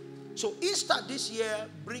 So Easter this year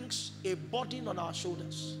brings a burden on our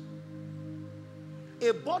shoulders.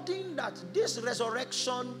 A burden that this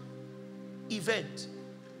resurrection event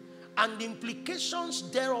and the implications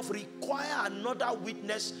thereof require another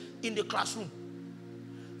witness in the classroom.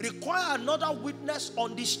 Require another witness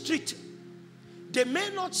on the street. They may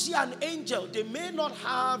not see an angel. They may not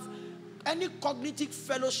have any cognitive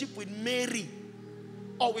fellowship with Mary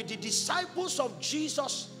or with the disciples of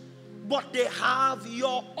Jesus, but they have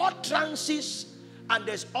your utterances, and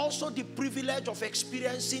there's also the privilege of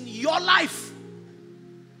experiencing your life.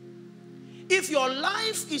 If your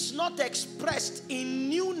life is not expressed in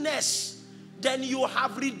newness, then you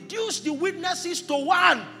have reduced the witnesses to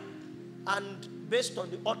 1. And based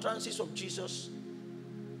on the utterances of Jesus,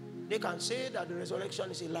 they can say that the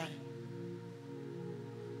resurrection is a lie.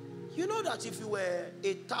 You know that if you were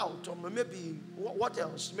a tout, or maybe what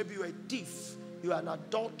else? Maybe you were a thief, you were an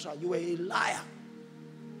adulterer, you were a liar.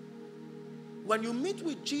 When you meet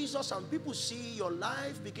with Jesus and people see your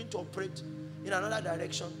life begin to operate in another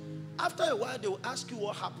direction, after a while they will ask you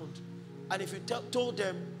what happened. And if you told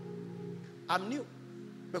them, I'm new,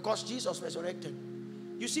 because Jesus resurrected.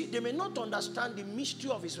 You see, they may not understand the mystery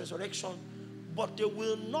of his resurrection, but they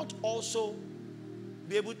will not also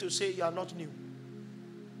be able to say you are not new.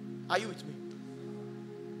 Are you with me?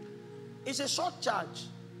 It's a short charge.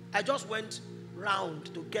 I just went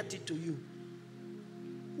round to get it to you.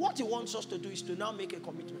 What he wants us to do is to now make a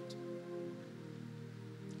commitment.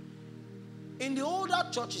 In the older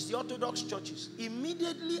churches, the Orthodox churches,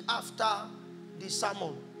 immediately after the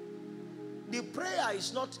sermon, the prayer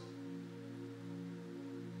is not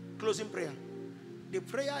closing prayer. The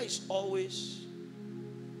prayer is always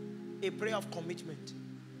a prayer of commitment.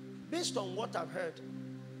 Based on what I've heard,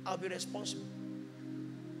 I'll be responsible.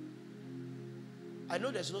 I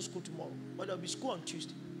know there's no school tomorrow, but there'll be school on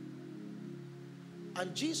Tuesday.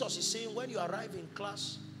 And Jesus is saying, when you arrive in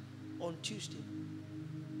class on Tuesday,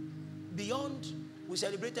 beyond, we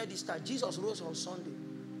celebrated Easter, Jesus rose on Sunday.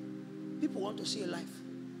 People want to see a life.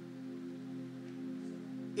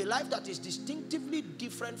 A life that is distinctively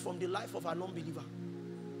different from the life of an unbeliever.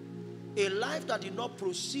 A life that did not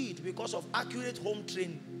proceed because of accurate home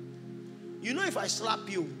training. You know, if I slap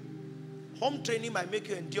you, home training might make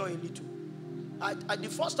you endure a little. The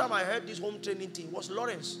first time I heard this home training thing was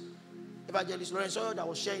Lawrence, Evangelist Lawrence, that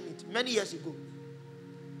was sharing it many years ago.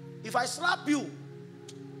 If I slap you,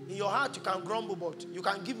 in your heart you can grumble, but you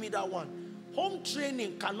can give me that one. Home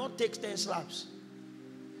training cannot take 10 slaps.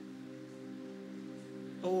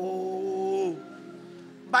 Oh.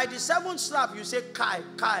 By the 7th slap, you say, Kai.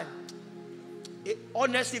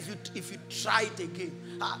 Honestly, if you try it again.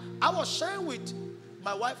 I was sharing with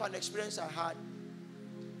my wife an experience I had.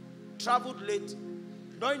 Traveled late.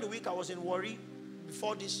 During the week, I was in Warri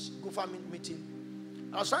before this government meeting.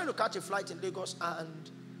 I was trying to catch a flight in Lagos, and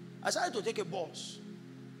I decided to take a bus.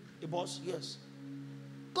 A bus, yes.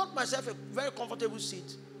 Got myself a very comfortable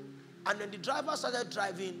seat, and then the driver started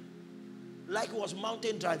driving like it was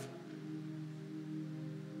mountain driving.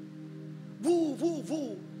 Woo, woo,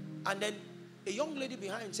 woo. And then a young lady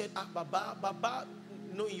behind said, Baba,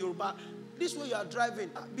 in Yoruba, this way you are driving,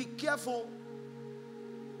 be careful.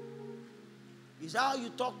 Is that how you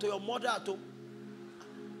talk to your mother at home?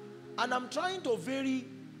 And I'm trying to vary,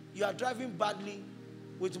 you are driving badly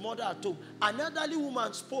with mother at home. An elderly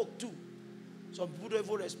woman spoke too. Some people don't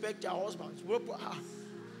even respect their husbands.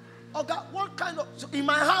 Okay, what kind of, so in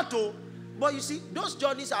my heart, but you see, those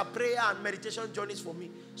journeys are prayer and meditation journeys for me.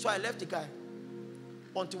 So I left the guy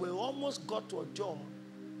until we almost got to a job.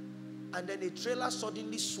 And then a trailer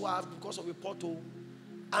suddenly swerved because of a pothole.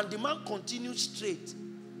 And the man continued straight.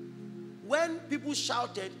 When people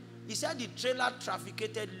shouted, he said the trailer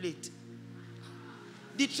trafficked late.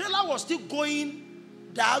 The trailer was still going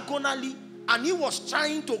diagonally, and he was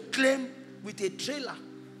trying to claim with a trailer.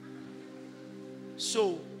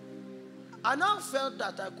 So I now felt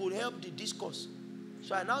that I could help the discourse.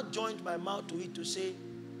 So I now joined my mouth to it to say,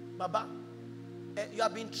 Baba, You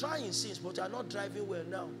have been trying since, but you are not driving well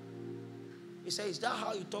now. He said, is that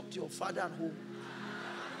how you talk to your father at home?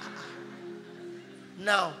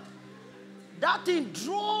 Now, that thing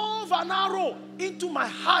drove an arrow into my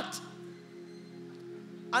heart.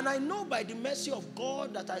 And I know by the mercy of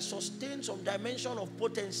God that I sustained some dimension of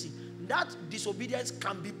potency. That disobedience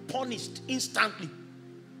can be punished instantly.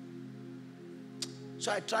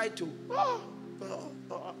 So I tried to.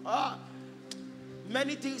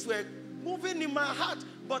 Many things were moving in my heart,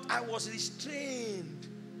 but I was restrained.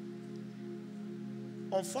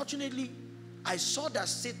 Unfortunately, I saw that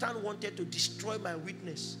Satan wanted to destroy my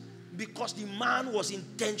witness because the man was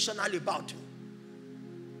intentional about it.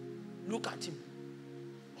 Look at him.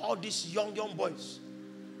 All these young boys.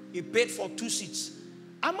 He paid for 2 seats.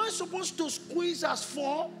 Am I supposed to squeeze us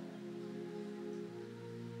 4?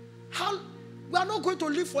 How? We are not going to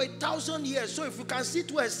live for 1,000 years. So if you can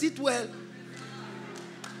sit well, sit well.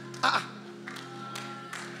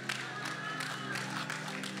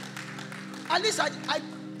 At least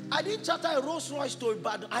I didn't charter a Rolls Royce to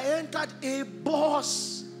Ibadan. I entered a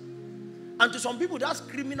bus. And to some people, that's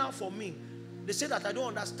criminal for me. They say that I don't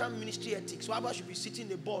understand ministry ethics. Why I should be sitting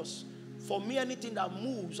in a bus? For me, anything that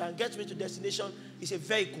moves and gets me to destination is a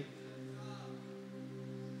vehicle.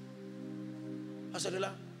 I said,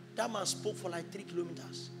 that man spoke for like 3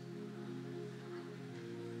 kilometers.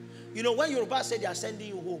 You know, when Yoruba said they are sending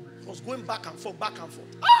you home, it was going back and forth, back and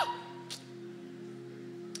forth.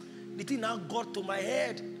 The thing now got to my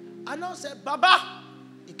head. I now said, Baba.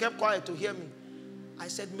 He kept quiet to hear me. I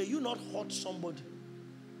said, may you not hurt somebody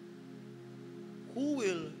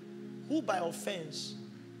who by offense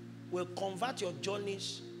will convert your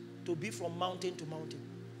journeys to be from mountain to mountain.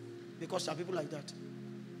 Because there are people like that.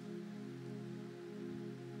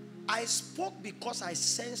 I spoke because I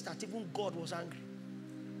sensed that even God was angry.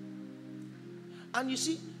 And you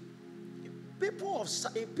see, people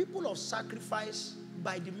of sacrifice,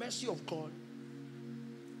 by the mercy of God,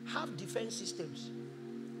 have defense systems.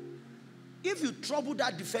 If you trouble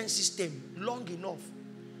that defense system long enough,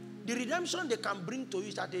 the redemption they can bring to you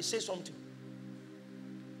is that they say something.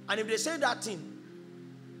 And if they say that thing,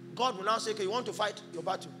 God will now say, okay, you want to fight your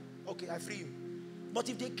battle? Okay, I free you. But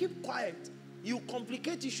if they keep quiet, you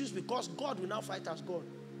complicate issues because God will now fight as God.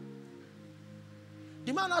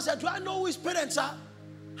 The man now said, do I know who his parents are?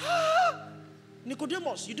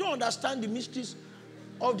 Nicodemus, you don't understand the mysteries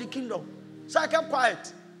of the kingdom. So I kept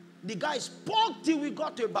quiet. The guy spoke till we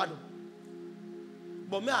got to a battle.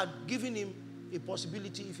 But me, I've given him a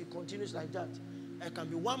possibility. If he continues like that, I can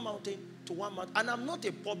be one mountain to one mountain. And I'm not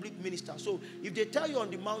a public minister. So if they tell you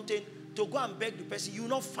on the mountain to go and beg the person, you will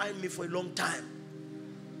not find me for a long time.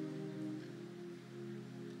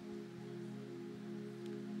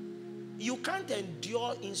 You can't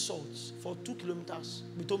endure insults for 2 kilometers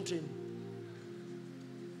with home training.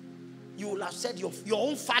 You will have said your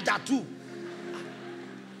own father too.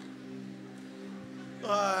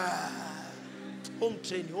 Home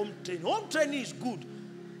training. Home training is good.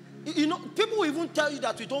 You know, people will even tell you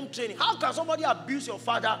that with home training, how can somebody abuse your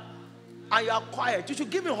father and you are quiet? You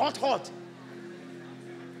should give him hot.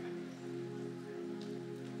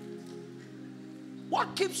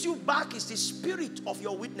 What keeps you back is the spirit of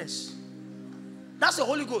your witness. That's the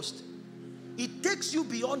Holy Ghost. It takes you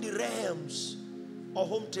beyond the realms of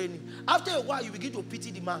home training. After a while, you begin to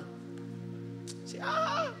pity the man. Say,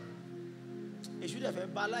 you should have a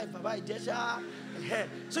bad life, Baba.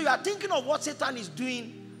 So you are thinking of what Satan is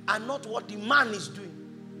doing and not what the man is doing.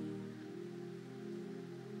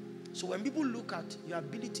 So when people look at your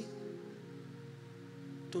ability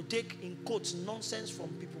to take, in quotes, nonsense from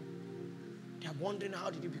people, they are wondering,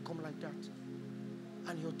 how did you become like that?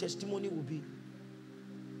 And your testimony will be,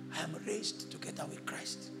 I am raised together with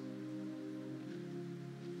Christ.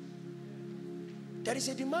 There is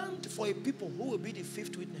a demand for a people who will be the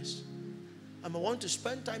 5th witness. And I want to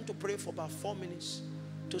spend time to pray for about 4 minutes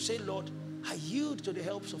to say, Lord, I yield to the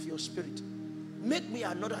helps of your spirit. Make me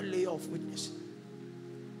another layer of witness.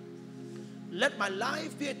 Let my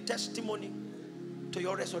life be a testimony to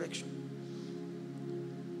your resurrection.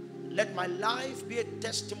 Let my life be a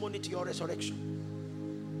testimony to your resurrection.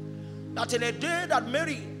 That in a day that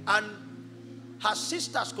Mary and her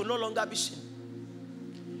sisters could no longer be seen,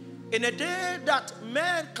 in a day that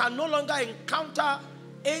men can no longer encounter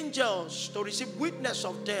angels to receive witness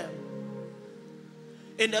of them,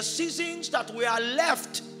 in the seasons that we are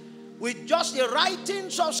left with just the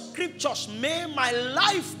writings of scriptures, may my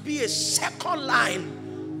life be a second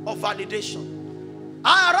line of validation.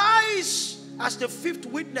 I arise as the 5th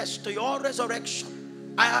witness to your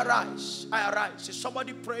resurrection. I arise. I arise. Is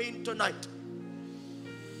somebody praying tonight?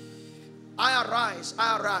 I arise.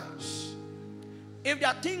 I arise. if there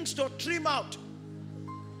are things to trim out,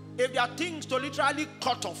 if there are things to literally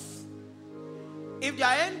cut off, if there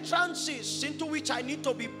are entrances into which I need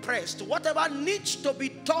to be pressed, whatever needs to be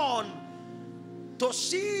done to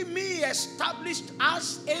see me established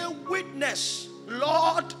as a witness,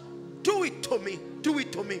 Lord, do it to me. Do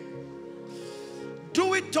it to me.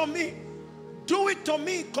 Do it to me. Do it to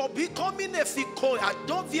me. Becoming a fiko.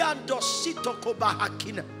 Adoviando sito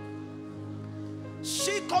kobahakina.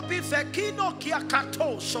 Siko bifekino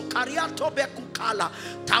kiakato. Sokariato bekukala.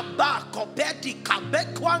 Tabako bedi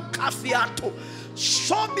kabekwan kafiato.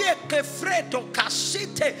 Sobie kefredo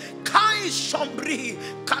kasite kai sombri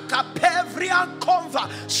kakapevrian conva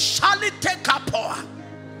salite kapoa.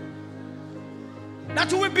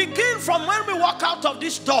 That we begin from when we walk out of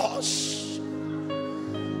these doors,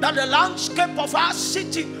 that the landscape of our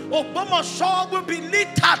city, Obomoso, will be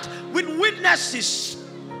littered with witnesses,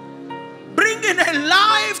 bringing a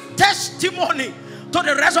live testimony to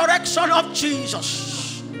the resurrection of Jesus.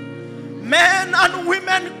 Men and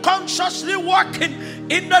women consciously walking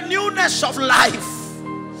in the newness of life.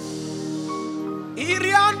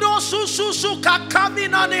 Iriando sususu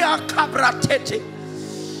kakaminani akabratete.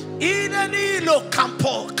 Idenilo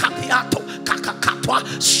campo capiato kakakatwa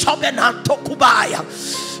sobenanto kubaya.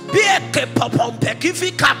 Bieke popompe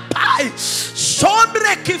kifika pai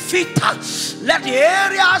sombre kifita. Let the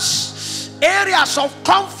areas of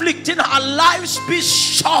conflict in our lives be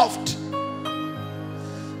solved.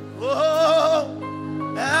 Oh,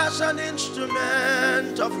 as an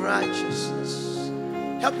instrument of righteousness.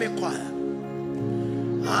 Help me, choir.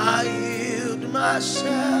 I yield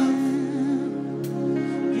myself.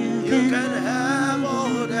 You can have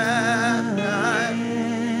all that.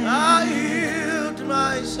 I yield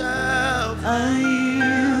myself. I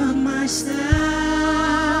yield myself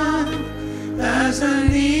as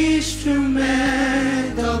an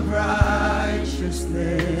instrument of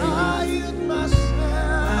righteousness. I yield myself.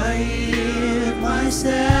 I yield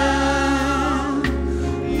myself.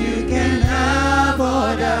 You can have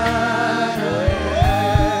all that.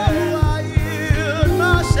 I yield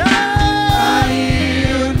myself. I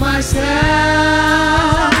yield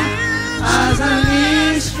myself as an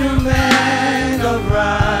instrument of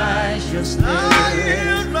righteousness. I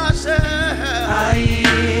yield myself. I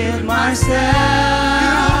yield myself.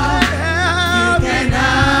 You can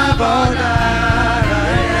have all that.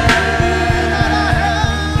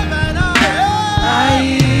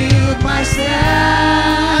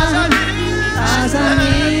 As an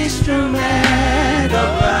instrument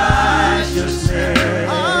of righteousness,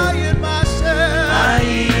 I yield myself. I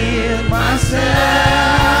yield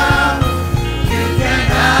myself. You can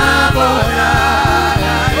have all that.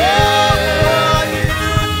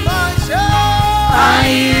 I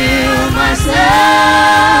yield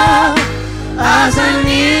myself as an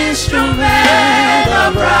instrument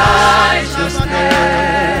of righteousness. I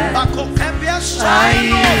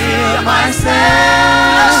yield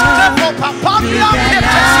myself. You can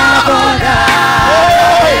have all that.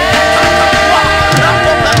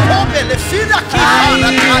 I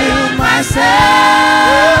yield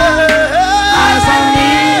myself as an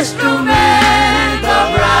instrument of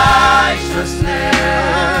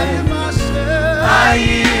righteousness. I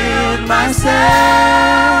yield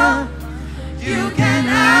myself. You can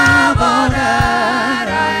have all that I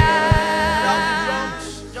am.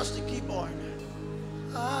 Just the keyboard.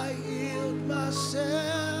 I yield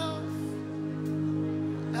myself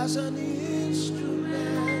as an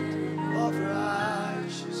instrument of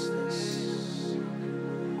righteousness.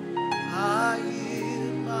 I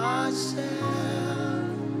yield myself.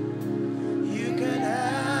 You can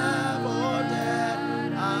have all that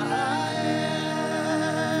I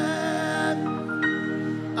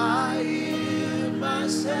am. I yield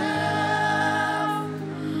myself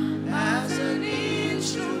as an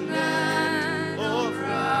instrument of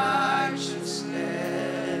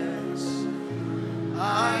righteousness.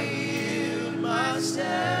 I yield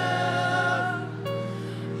myself.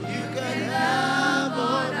 You can have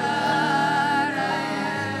all that I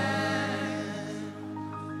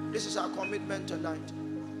am. This is our commitment tonight.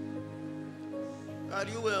 And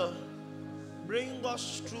you will bring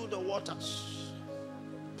us through the waters.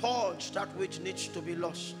 Purge that which needs to be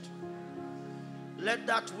lost. Let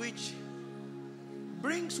that which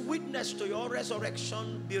brings witness to your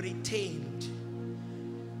resurrection be retained.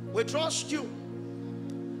 We trust you.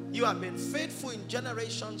 You have been faithful in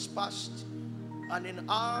generations past, and in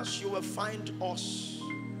ours you will find us.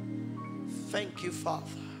 Thank you, Father.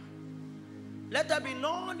 Let there be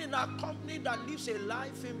none in our company that lives a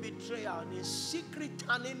life in betrayal, in secret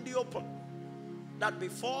and in the open, that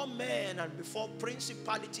before men and before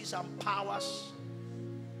principalities and powers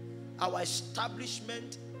our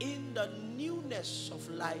establishment in the newness of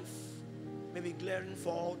life may be glaring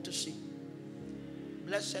for all to see.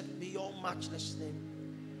 Blessed be your matchless name.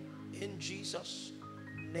 In Jesus'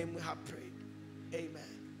 name we have prayed.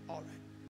 Amen.